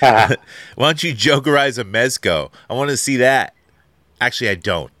 Why don't you jokerize a Mezco? I want to see that. Actually, I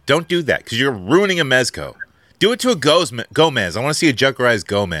don't. Don't do that because you're ruining a Mezco. Do it to a Gomez. I want to see a jokerized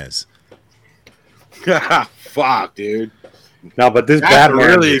Gomez. Fuck, dude. No, but this That's Batman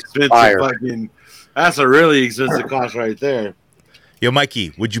really is expensive. fire. That's a really expensive cost right there. Yo, Mikey,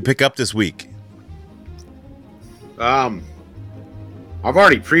 what'd you pick up this week? I've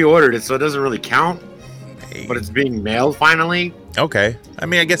already pre-ordered it, so it doesn't really count. Hey. But it's being mailed finally. Okay. I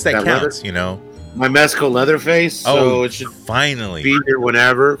mean, I guess that counts, leather? you know. My Mezco Leatherface, so it should finally be here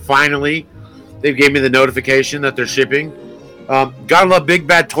whenever. Finally, they gave me the notification that they're shipping. Gotta love Big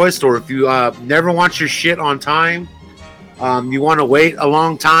Bad Toy Store. If you never want your shit on time, you want to wait a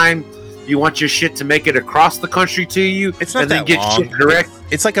long time, you want your shit to make it across the country to you, it's not and that then get long. shit direct.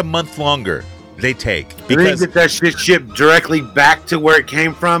 It's like a month longer they take And then you because get that shit shipped directly back to where it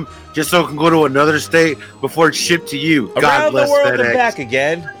came from, just so it can go to another state before it's shipped to you. God around bless the world and FedEx. back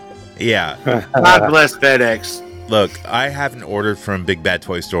again. Yeah. God bless FedEx. Look, I haven't ordered from Big Bad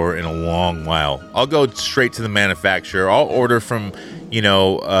Toy Store in a long while. I'll go straight to the manufacturer. I'll order from,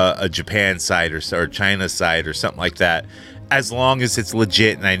 a Japan site or China site or something like that, as long as it's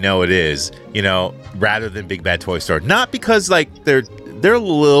legit and I know it is, rather than Big Bad Toy Store. Not because they're a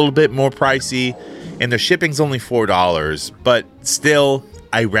little bit more pricey and their shipping's only $4, but still,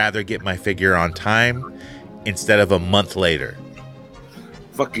 I rather get my figure on time instead of a month later.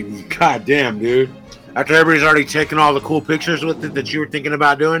 Fucking goddamn, dude. After everybody's already taken all the cool pictures with it that you were thinking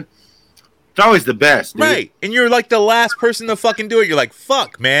about doing, it's always the best, dude. Right. And you're like the last person to fucking do it. You're like,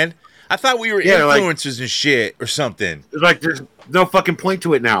 fuck, man. I thought we were influencers and shit or something. It's like there's no fucking point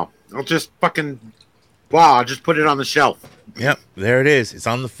to it now. I'll just I'll just put it on the shelf. Yep, there it is. It's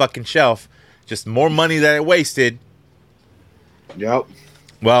on the fucking shelf. Just more money that I wasted. Yep.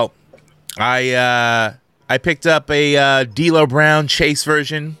 Well, I picked up a D'Lo Brown Chase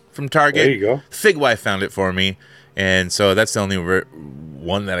version from Target. There you go. Figwife found it for me, and so that's the only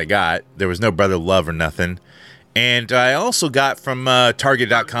one that I got. There was no Brother Love or nothing. And I also got from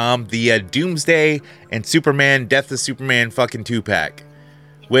Target.com the Doomsday and Superman Death of Superman fucking 2-pack,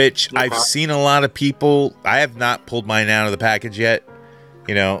 which I've seen a lot of people. I have not pulled mine out of the package yet,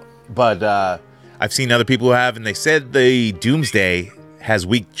 but I've seen other people who have, and they said the Doomsday has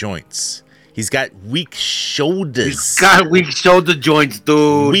weak joints. He's got weak shoulders. He's got weak shoulder joints,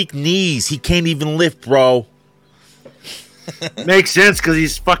 dude. Weak knees. He can't even lift, bro. Makes sense because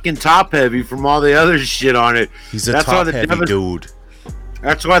he's fucking top heavy from all the other shit on it. He's a top heavy dude.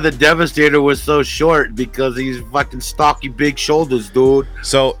 That's why the Devastator was so short, because he's fucking stocky big shoulders, dude.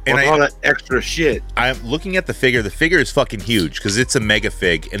 So, and all that extra shit. I'm looking at the figure. The figure is fucking huge because it's a mega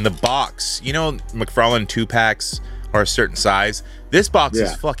fig. And the box, McFarlane 2-packs are a certain size. This box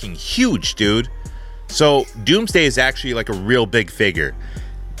is fucking huge, dude. So Doomsday is actually like a real big figure.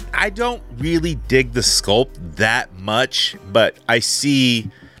 I don't really dig the sculpt that much, but I see,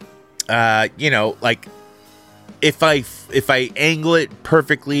 if I angle it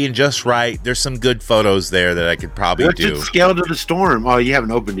perfectly and just right, there's some good photos there that I could probably do. What's it scaled to the Storm? Oh, you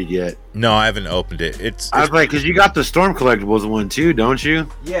haven't opened it yet. No, I haven't opened it. I was like, because you got the Storm Collectibles one too, don't you?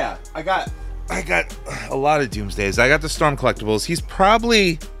 Yeah, I got a lot of Doomsdays. I got the Storm Collectibles. He's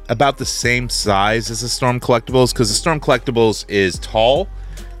probably about the same size as the Storm Collectibles, because the Storm Collectibles is tall,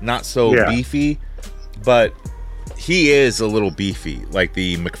 not so beefy, but he is a little beefy, like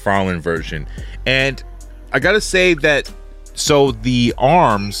the McFarlane version. And I gotta say that, so the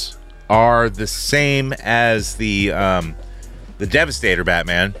arms are the same as the Devastator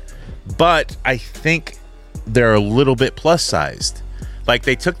Batman, but I think they're a little bit plus sized. Like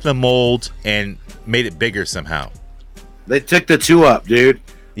they took the mold and made it bigger somehow. They took the 2-up, dude.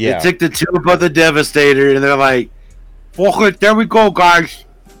 Yeah. They took the 2-up of the Devastator, and they're like, Fuck it, there we go, guys.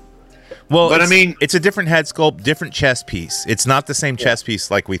 Well, But I mean- it's a different head sculpt, different chest piece. It's not the same chest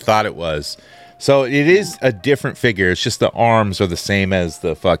piece like we thought it was. So it is a different figure. It's just the arms are the same as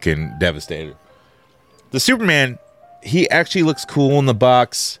the fucking Devastator. The Superman, he actually looks cool in the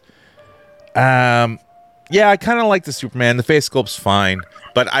box. Yeah, I kind of like the Superman. The face sculpt's fine.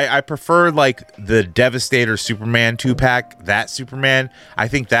 But I prefer, like, the Devastator Superman 2-pack, that Superman. I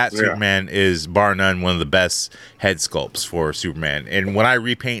think that Superman is, bar none, one of the best head sculpts for Superman. And when I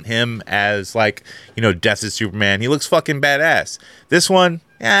repaint him as, like, you know, Death's Superman, he looks fucking badass. This one,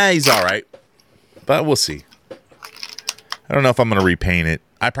 he's all right. But we'll see. I don't know if I'm going to repaint it.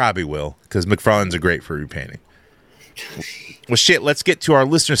 I probably will, because McFarlane's are great for repainting. Well, shit, let's get to our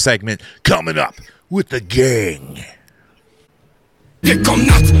listener segment coming up with the gang. Wir kommen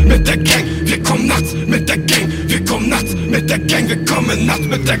nuts mit der Gang, wir kommen nuts mit der Gang, wir kommen nuts mit der Gang, wir kommen nuts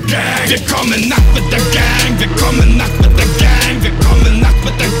mit der Gang, wir kommen nuts mit der Gang, wir kommen nuts mit der Gang, wir kommen nuts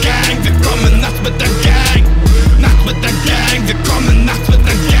mit der Gang, wir kommen nuts mit der Gang, nuts mit der Gang, wir kommen nuts mit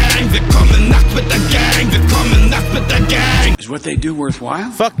der Gang, wir kommen nuts mit der Gang, wir kommen nuts mit der Gang. Is what they do worthwhile?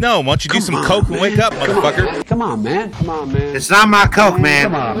 Fuck no. Why don't you do some coke and wake up, motherfucker? Come on, man. Come on, man. It's not my coke, man.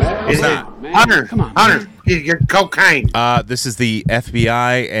 Come on, man. It's not. Hunter. Come on, Hunter. You're cocaine. This is the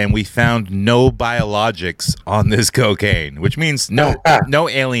FBI, and we found no biologics on this cocaine, which means no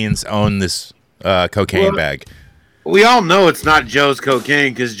aliens own this cocaine bag. We all know it's not Joe's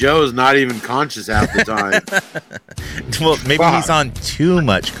cocaine because Joe's not even conscious half the time. Well, maybe he's on too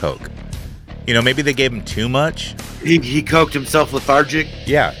much coke. You know, maybe they gave him too much. He coked himself lethargic.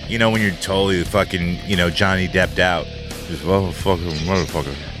 Yeah, you know, when you're totally fucking, you know, Johnny Depped out. Just,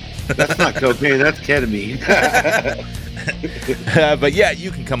 motherfucker. That's not cocaine. That's ketamine. But yeah,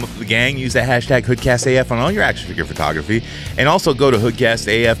 you can come up with the gang. Use that hashtag HoodcastAF on all your action figure photography. And also go to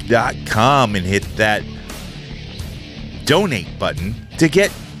hoodcastaf.com and hit that donate button to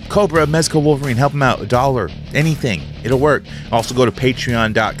get Cobra, Mezco, Wolverine. Help them out. $1, anything. It'll work. Also go to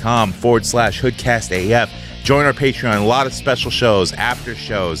patreon.com/HoodcastAF. Join our Patreon. A lot of special shows, after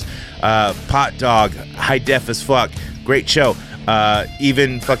shows, Pot Dog, High Def as Fuck. Great show.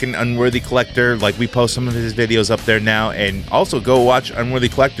 Even fucking Unworthy Collector, like we post some of his videos up there now. And also go watch Unworthy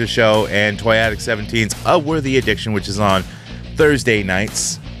Collector's show and Toy Addict 17's A Worthy Addiction, which is on Thursday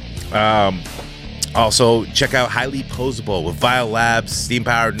nights. Also check out Highly Posable with Vile Labs, Steam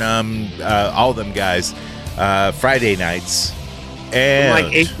Powered Numb, all of them guys, Friday nights. And From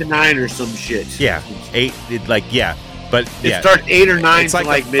like 8 to 9 or some shit. yeah, 8, but It starts 8 or 9 it's to like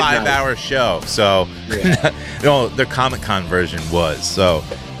like a midnight. 5-hour show. So no, their Comic-Con version was so,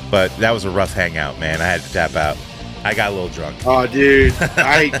 but that was a rough hangout, man. I had to tap out. I got a little drunk. Oh, dude.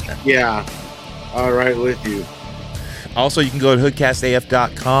 Yeah. All right with you. Also, you can go to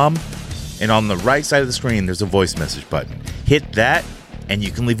hoodcastaf.com, and on the right side of the screen, there's a voice message button. Hit that, and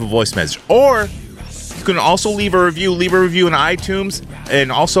you can leave a voice message. Or you can also leave a review. Leave a review in iTunes,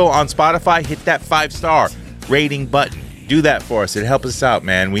 and also on Spotify, hit that 5-star rating button. Do that for us. It helps us out,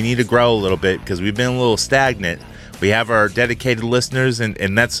 man. We need to grow a little bit because we've been a little stagnant. We have our dedicated listeners,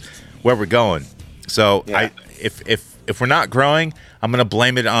 and that's where we're going. So Yeah. if we're not growing, I'm gonna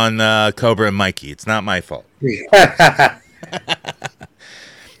blame it on Cobra and Mikey. It's not my fault.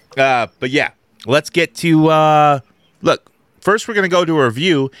 But yeah, let's get to look. First, we're gonna go to a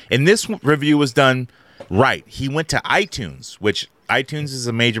review, and this review was done right. He went to iTunes, which iTunes is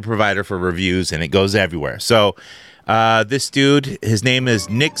a major provider for reviews, and it goes everywhere. So this dude, his name is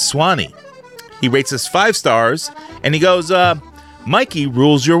Nick Swanee. He rates us 5 stars, and he goes, Mikey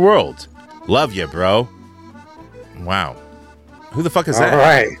rules your world. Love you, bro. Wow. Who the fuck is that? All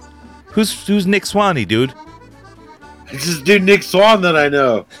right. Who's Nick Swanee, dude? This is dude Nick Swan that I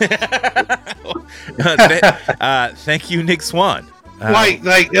know. Thank you, Nick Swan. Like we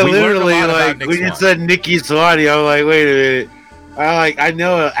learned a literally, lot about like Nick when you Swan. said Nicky Swanee, I'm like, wait a minute. I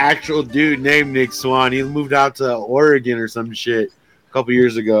know an actual dude named Nick Swan. He moved out to Oregon or some shit a couple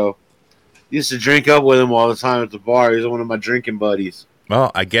years ago. Used to drink up with him all the time at the bar. He's one of my drinking buddies.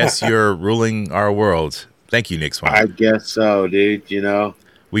 Well, I guess you're ruling our world. Thank you, Nick Swan. I guess so, dude. You know.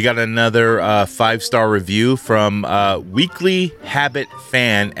 We got another 5-star review from Weekly Habit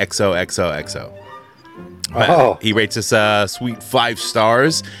Fan XOXOXO. Oh. He rates us a sweet 5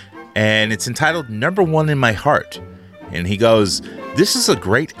 stars, and it's entitled Number One in My Heart. And he goes, this is a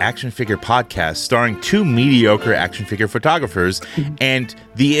great action figure podcast starring 2 mediocre action figure photographers and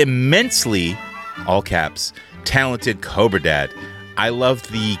the immensely, all caps, talented Cobra Dad. I love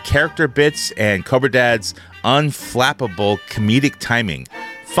the character bits and Cobra Dad's unflappable comedic timing.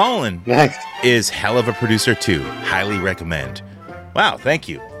 Fallen Nice. is hell of a producer too. Highly recommend. Wow, thank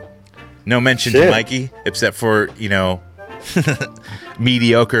you. No mention to Mikey, except for,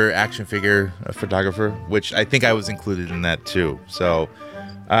 mediocre action figure photographer, which I think I was included in that too. So,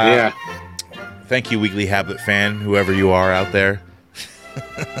 yeah. Thank you, Weekly Habit fan, whoever you are out there.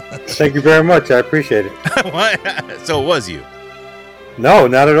 Thank you very much. I appreciate it. What? So it was you? No,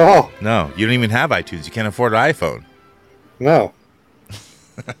 not at all. No, you don't even have iTunes. You can't afford an iPhone. No.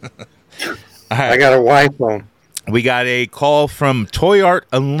 All right. I got a Y phone. We got a call from Toy Art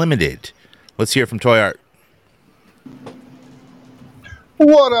Unlimited. Let's hear from Toy Art.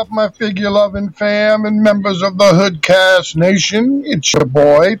 What up, my figure-loving fam and members of the Hoodcast Nation? It's your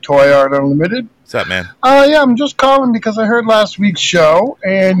boy, Toy Art Unlimited. What's up, man? Yeah, I'm just calling because I heard last week's show,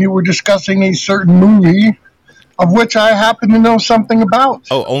 and you were discussing a certain movie of which I happen to know something about.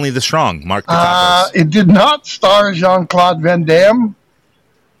 Oh, Only the Strong, Mark Dacapos. It did not star Jean-Claude Van Damme,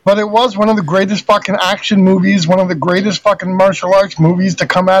 but it was one of the greatest fucking action movies, one of the greatest fucking martial arts movies to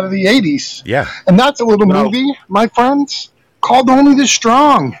come out of the 80s. Yeah. And that's a little movie, my friends, called Only the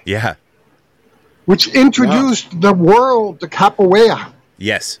Strong. Yeah. Which introduced the world to capoeira.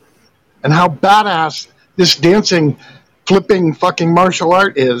 Yes. And how badass this dancing, flipping fucking martial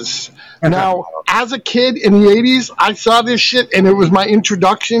art is. Now, as a kid in the 80s, I saw this shit, and it was my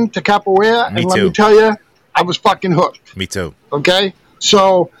introduction to capoeira. Me and too. let me tell you, I was fucking hooked. Me too. Okay?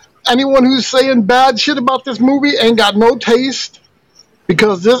 So, anyone who's saying bad shit about this movie ain't got no taste,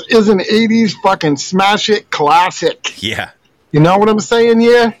 because this is an 80s fucking smash it classic. Yeah. You know what I'm saying,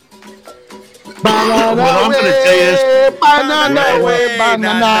 yeah? Well, I'm going to tell you this. Banana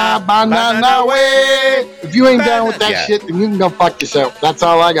way. If you ain't down with that shit, then you can go fuck yourself. That's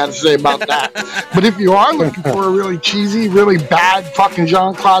all I got to say about that. But if you are looking for a really cheesy, really bad fucking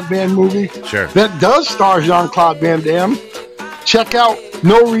Jean-Claude Van movie that does star Jean-Claude Van Damme, check out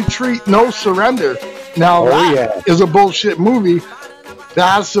No Retreat, No Surrender. Now, that is a bullshit movie that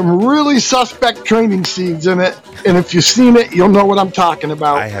has some really suspect training scenes in it, and if you've seen it, you'll know what I'm talking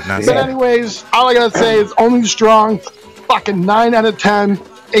about. I have not seen it. But anyways, all I gotta say is Only Strong, fucking 9 out of 10,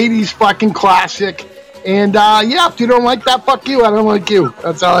 80s fucking classic, and if you don't like that, fuck you, I don't like you.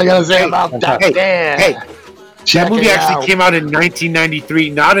 That's all I gotta say about that. Hey, that movie actually came out in 1993,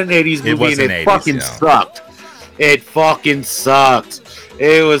 not an 80s movie, and it fucking sucked. It fucking sucked.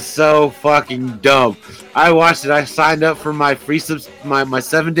 It was so fucking dumb. I watched it. I signed up for my free my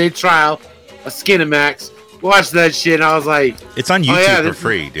 7-day trial of Skinamax. Watched that shit, and I was like, it's on YouTube for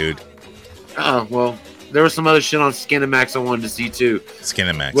free, dude. Oh, well, there was some other shit on Skinamax I wanted to see too.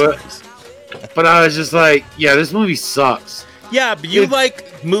 Skinamax. But I was just like, yeah, this movie sucks. Yeah, but you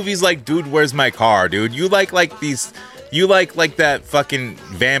like movies like Dude, Where's My Car, dude? You like these. You like that fucking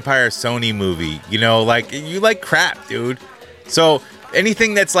vampire Sony movie. You like crap, dude. So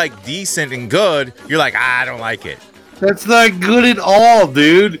anything that's like decent and good, you're like, I don't like it. That's not good at all,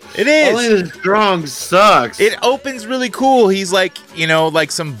 dude. It is. Only the Strong sucks. It opens really cool. He's like,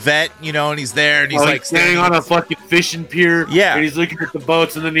 like some vet, and he's there, and he's like standing on a fucking fishing pier. Yeah. And he's looking at the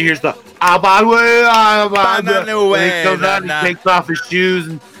boats, and then he hears the and he comes out and he takes off his shoes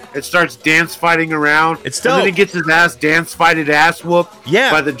and it starts dance fighting around. It's dope. And then he gets his dance fighted ass whooped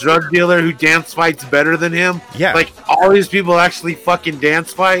by the drug dealer who dance fights better than him. Yeah. Like, all these people actually fucking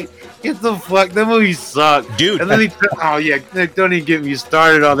dance fight. Get the fuck, that movie sucked. Dude. And then don't even get me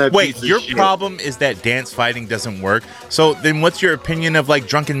started on that piece of your shit. problem is that dance fighting doesn't work. So then what's your opinion of like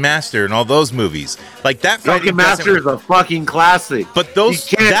Drunken Master and all those movies? Like that Drunken Master is a fucking classic. But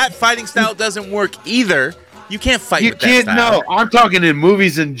that fighting style doesn't work either. You can't fight with that style. No, I'm talking in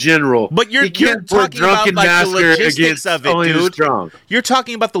movies in general. But you're talking about like the logistics of it, dude. You're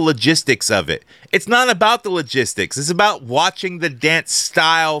talking about the logistics of it. It's not about the logistics. It's about watching the dance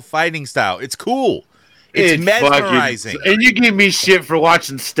style, fighting style. It's cool. It's mesmerizing. And you give me shit for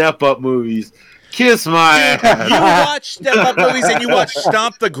watching Step Up movies. Kiss my ass. You watch Step Up movies and you watch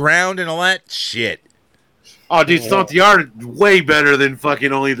Stomp the Ground and all that shit. Oh, dude, Stomp the Yard is way better than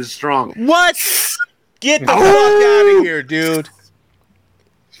fucking Only the Strong. What? Get the fuck out of here, dude.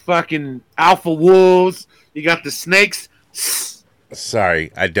 Fucking Alpha Wolves. You got the snakes.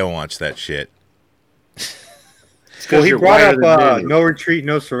 Sorry, I don't watch that shit. Well, he brought up No Retreat,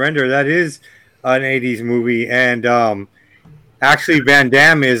 No Surrender. That is an 80s movie. And actually, Van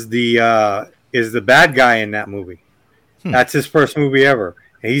Damme is the bad guy in that movie. That's his first movie ever.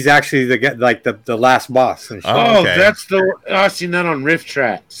 And he's actually the last boss. And shit. Oh, okay. That's I've seen that on Riff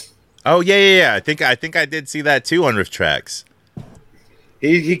Tracks. Oh yeah. I think I did see that too on Rift Tracks.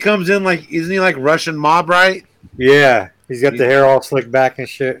 He comes in like, isn't he like Russian mob, right? Yeah, he's got the hair all slicked back and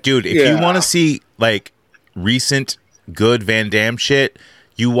shit. Dude, if you want to see like recent good Van Damme shit,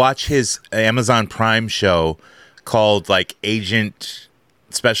 you watch his Amazon Prime show called like Agent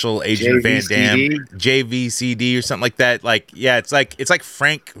Special Agent Van Damme, JVCD or something like that. Like, yeah, it's like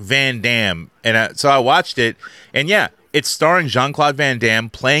Frank Van Damme. And so I watched it, and yeah, it's starring Jean-Claude Van Damme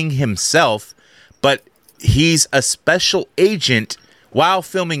playing himself, but he's a special agent while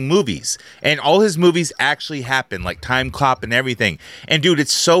filming movies, and all his movies actually happen, like Time Cop and everything. And dude,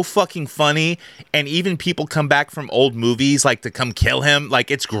 it's so fucking funny, and even people come back from old movies like to come kill him.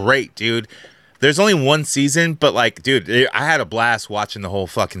 Like, it's great, dude. There's only one season, but like, dude, I had a blast watching the whole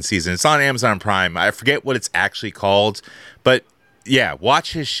fucking season. It's on Amazon Prime. I forget what it's actually called, but yeah,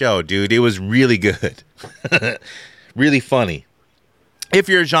 watch his show, dude. It was really good. Really funny. If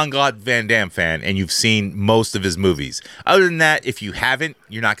you're a Jean-Claude Van Damme fan and you've seen most of his movies. Other than that, if you haven't,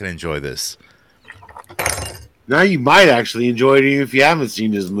 you're not going to enjoy this. Now you might actually enjoy it even if you haven't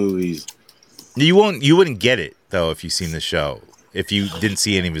seen his movies. You wouldn't get it, though, if you've seen the show. If you didn't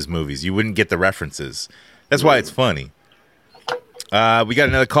see any of his movies. You wouldn't get the references. That's why it's funny. We got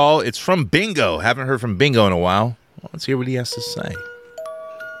another call. It's from Bingo. Haven't heard from Bingo in a while. Let's hear what he has to say.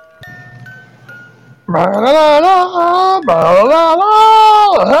 Hey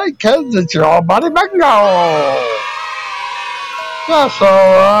kids, it's your buddy Bingo. Yeah,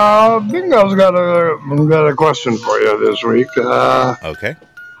 so Bingo's got a question for you this week. Okay.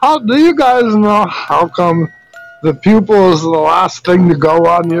 How do you guys know how come the pupil is the last thing to go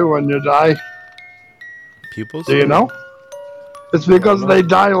on you when you die? Pupils? Do you know? It's because they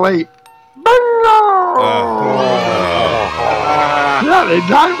die late. Bingo! Yeah, they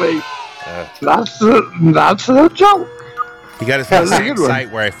die late. That's the joke. You got to find the same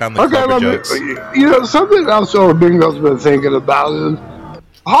site where I found the clever jokes. Something else Bingo's been thinking about is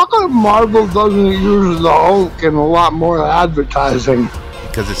how come Marvel doesn't use the Hulk in a lot more advertising?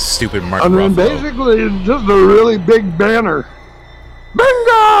 Because it's stupid Mark I mean, basically, it's just a really big banner.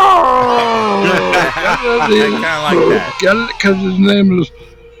 Bingo! I kind of like that. Get it? Because his name is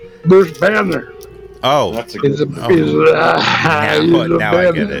Bruce Banner. Oh. That's a good now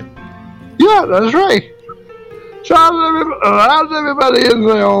I get it. Yeah, that's right. So how's everybody in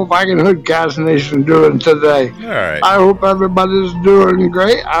the old fucking Hoodcast Nation doing today? All right. I hope everybody's doing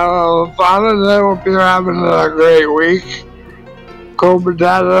great. Father, I hope you're having a great week. Cobra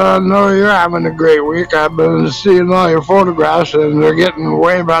Dad, I know you're having a great week. I've been seeing all your photographs, and they're getting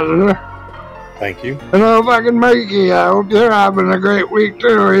way better. Thank you. And if I can make you, I hope you're having a great week,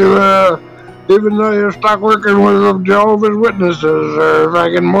 too. Even though you're stuck working with Jehovah's Witnesses or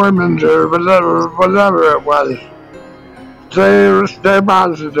fucking Mormons or whatever it was. Stay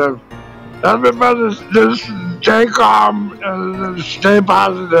positive. Everybody just stay calm and stay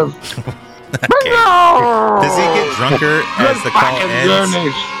positive. Okay. Does he get drunker as the call ends?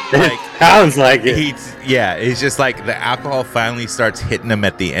 Like, sounds like it. It's just like the alcohol finally starts hitting him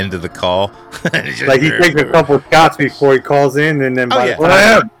at the end of the call. Like he takes a couple shots before he calls in, and then by the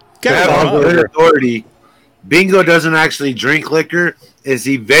time authority, Bingo doesn't actually drink liquor; is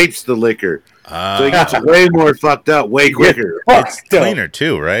he vapes the liquor, so he gets way more fucked up way quicker. It's cleaner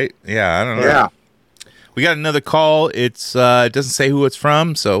too, right? Yeah, I don't know. Yeah, we got another call. It's it doesn't say who it's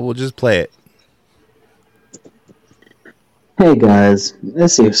from, so we'll just play it. Hey guys,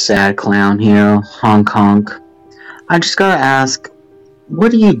 this is your sad clown here, Hong Kong. I just gotta ask, what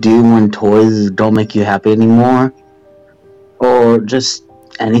do you do when toys don't make you happy anymore? Or just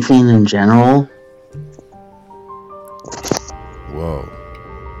anything in general? Whoa.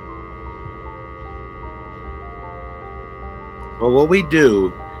 Well, what we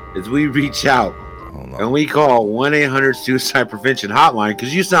do is we reach out and we call 1-800-SUICIDE Prevention Hotline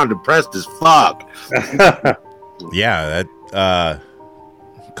because you sound depressed as fuck. Yeah, that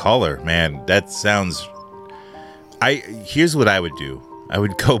caller, man, that sounds. Here's what I would do. I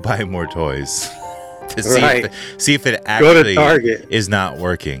would go buy more toys to see if it actually is not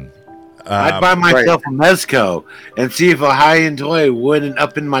working. I'd buy myself a Mezco and see if a high-end toy wouldn't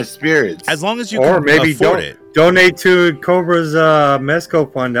up in my spirits. As long as you can afford it. Donate to Cobra's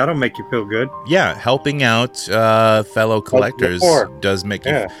Mezco fund. That'll make you feel good. Yeah, helping out fellow collectors does make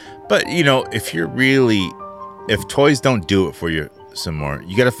you. But if toys don't do it for you some more,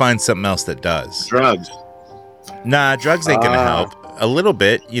 you got to find something else that does. Drugs. Nah, drugs ain't gonna help. A little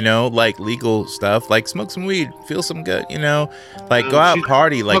bit, like legal stuff, like smoke some weed, feel some good, like go out and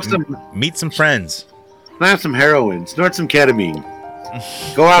party, like meet some friends. Have some heroin, snort some ketamine.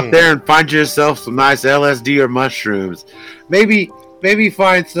 Go out there and find yourself some nice LSD or mushrooms. Maybe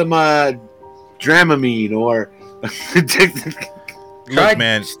find some Dramamine or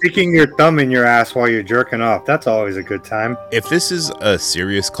Try sticking your thumb in your ass while you're jerking off. That's always a good time. If this is a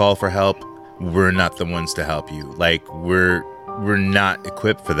serious call for help, we're not the ones to help you. Like we're not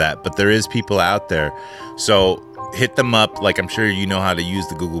equipped for that, but there is people out there. So hit them up. Like, I'm sure you know how to use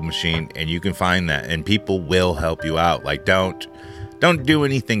the Google machine, and you can find that, and people will help you out. Like, don't do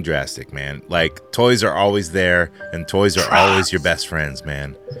anything drastic, man. Like, toys are always there, and toys are always your best friends,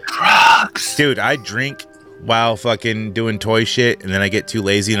 man. Drugs. Dude, I drink while fucking doing toy shit, and then I get too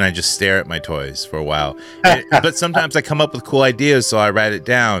lazy and I just stare at my toys for a while. But sometimes I come up with cool ideas, so I write it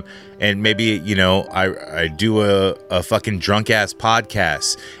down, and maybe, you know, I do a fucking drunk ass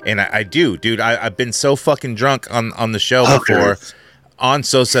podcast, and I do, dude. I've been so fucking drunk on the show before. On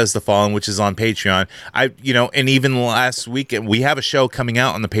So Says the Fallen, which is on Patreon. And even last weekend, we have a show coming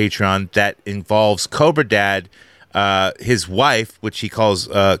out on the Patreon that involves Cobra Dad, his wife, which he calls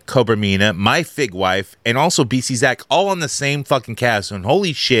Cobra Mina, my fig wife, and also BC Zach, all on the same fucking cast. And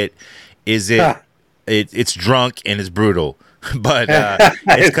holy shit, is it? It's drunk and it's brutal, but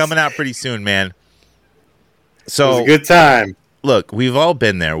it's coming out pretty soon, man. So it was a good time. Look, we've all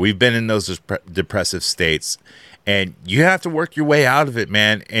been there. We've been in those depressive states. And you have to work your way out of it,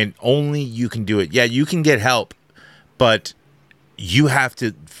 man. And only you can do it. Yeah, you can get help, but you have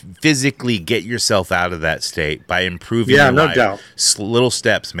to physically get yourself out of that state by improving your life. Yeah, no doubt. Little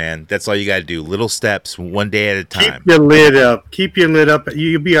steps, man. That's all you got to do. Little steps, one day at a time. Keep your lid up. Keep your lid up.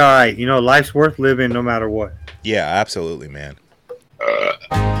 You'll be all right. You know, life's worth living no matter what. Yeah, absolutely, man.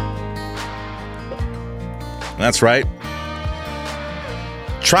 That's right.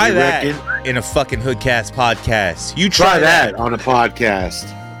 Try that in a fucking Hoodcast podcast. You try that on a podcast.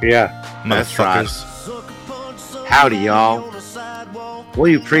 Yeah. Motherfuckers. Howdy, y'all.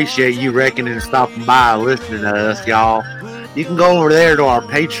 We appreciate you reckoning and stopping by and listening to us, y'all. You can go over there to our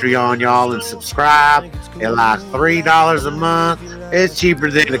Patreon, y'all, and subscribe at like $3 a month. It's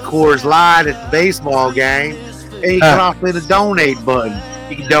cheaper than the Coors Light at the baseball game. And you can also hit the donate button.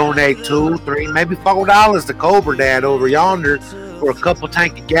 You can donate $2, $3, maybe $4 to Cobra Dad over yonder for a couple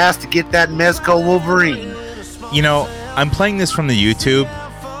tank of gas to get that Mezco Wolverine. You know, I'm playing this from the YouTube,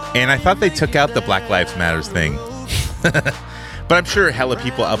 and I thought they took out the Black Lives Matters thing. But I'm sure hella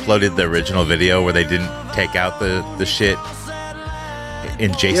people uploaded the original video where they didn't take out the shit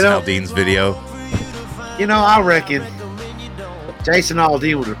in Jason Aldean's video. You know, I reckon Jason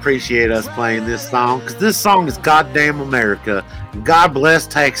Aldean would appreciate us playing this song, because this song is goddamn America. God bless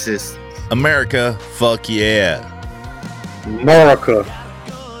Texas. America, fuck yeah. America.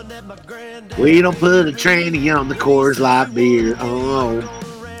 We don't put a tranny on the Coors Light beer. Oh.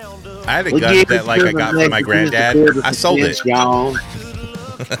 I had a gun that like I got from my granddad. I sold it. Y'all.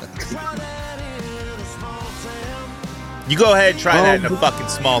 You go ahead and try that in a fucking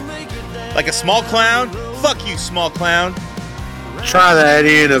small, like a small clown. Fuck you, small clown. Try that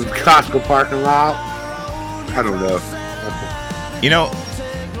in a Costco parking lot. I don't know. You know,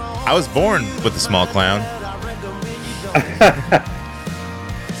 I was born with a small clown.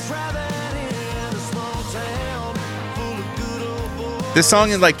 This song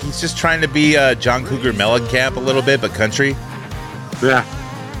is like he's just trying to be John Cougar Mellencamp a little bit, but country. Yeah.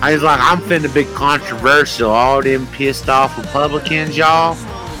 I was like, I'm finna be controversial. All them pissed off Republicans, y'all.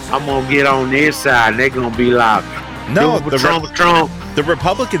 I'm gonna get on this side, and they're gonna be like, no, Trump. The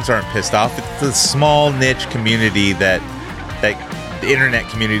Republicans aren't pissed off. It's the small niche community that the internet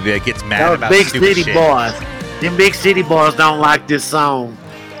community that gets mad about big stupid city shit. Boys. Them big city boys don't like this song.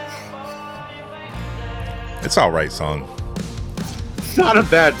 It's all right song. It's not a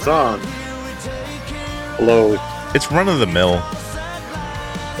bad song. Hello. It's run of the mill.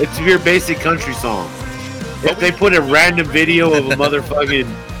 It's your basic country song. If they put a random video of a motherfucking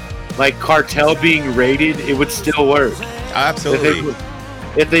like cartel being raided, it would still work. Absolutely.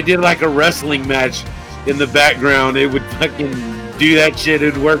 If they did like a wrestling match in the background, it would fucking do that shit.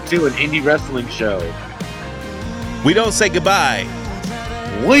 It would work too. An indie wrestling show. We don't say goodbye.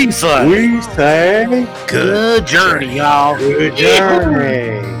 We say good journey, y'all. Good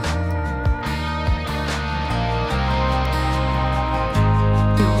journey.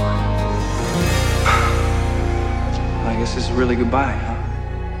 I guess this is really goodbye, huh?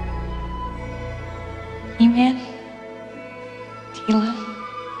 E-Man? Tila?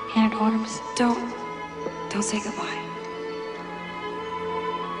 Man at Arms? Don't say goodbye.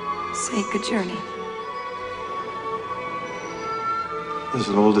 Say good journey. There's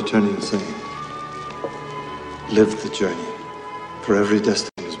an old Eternian saying, live the journey, for every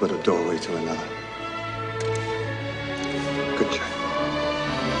destiny is but a doorway to another. Good journey.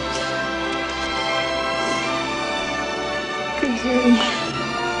 Good journey.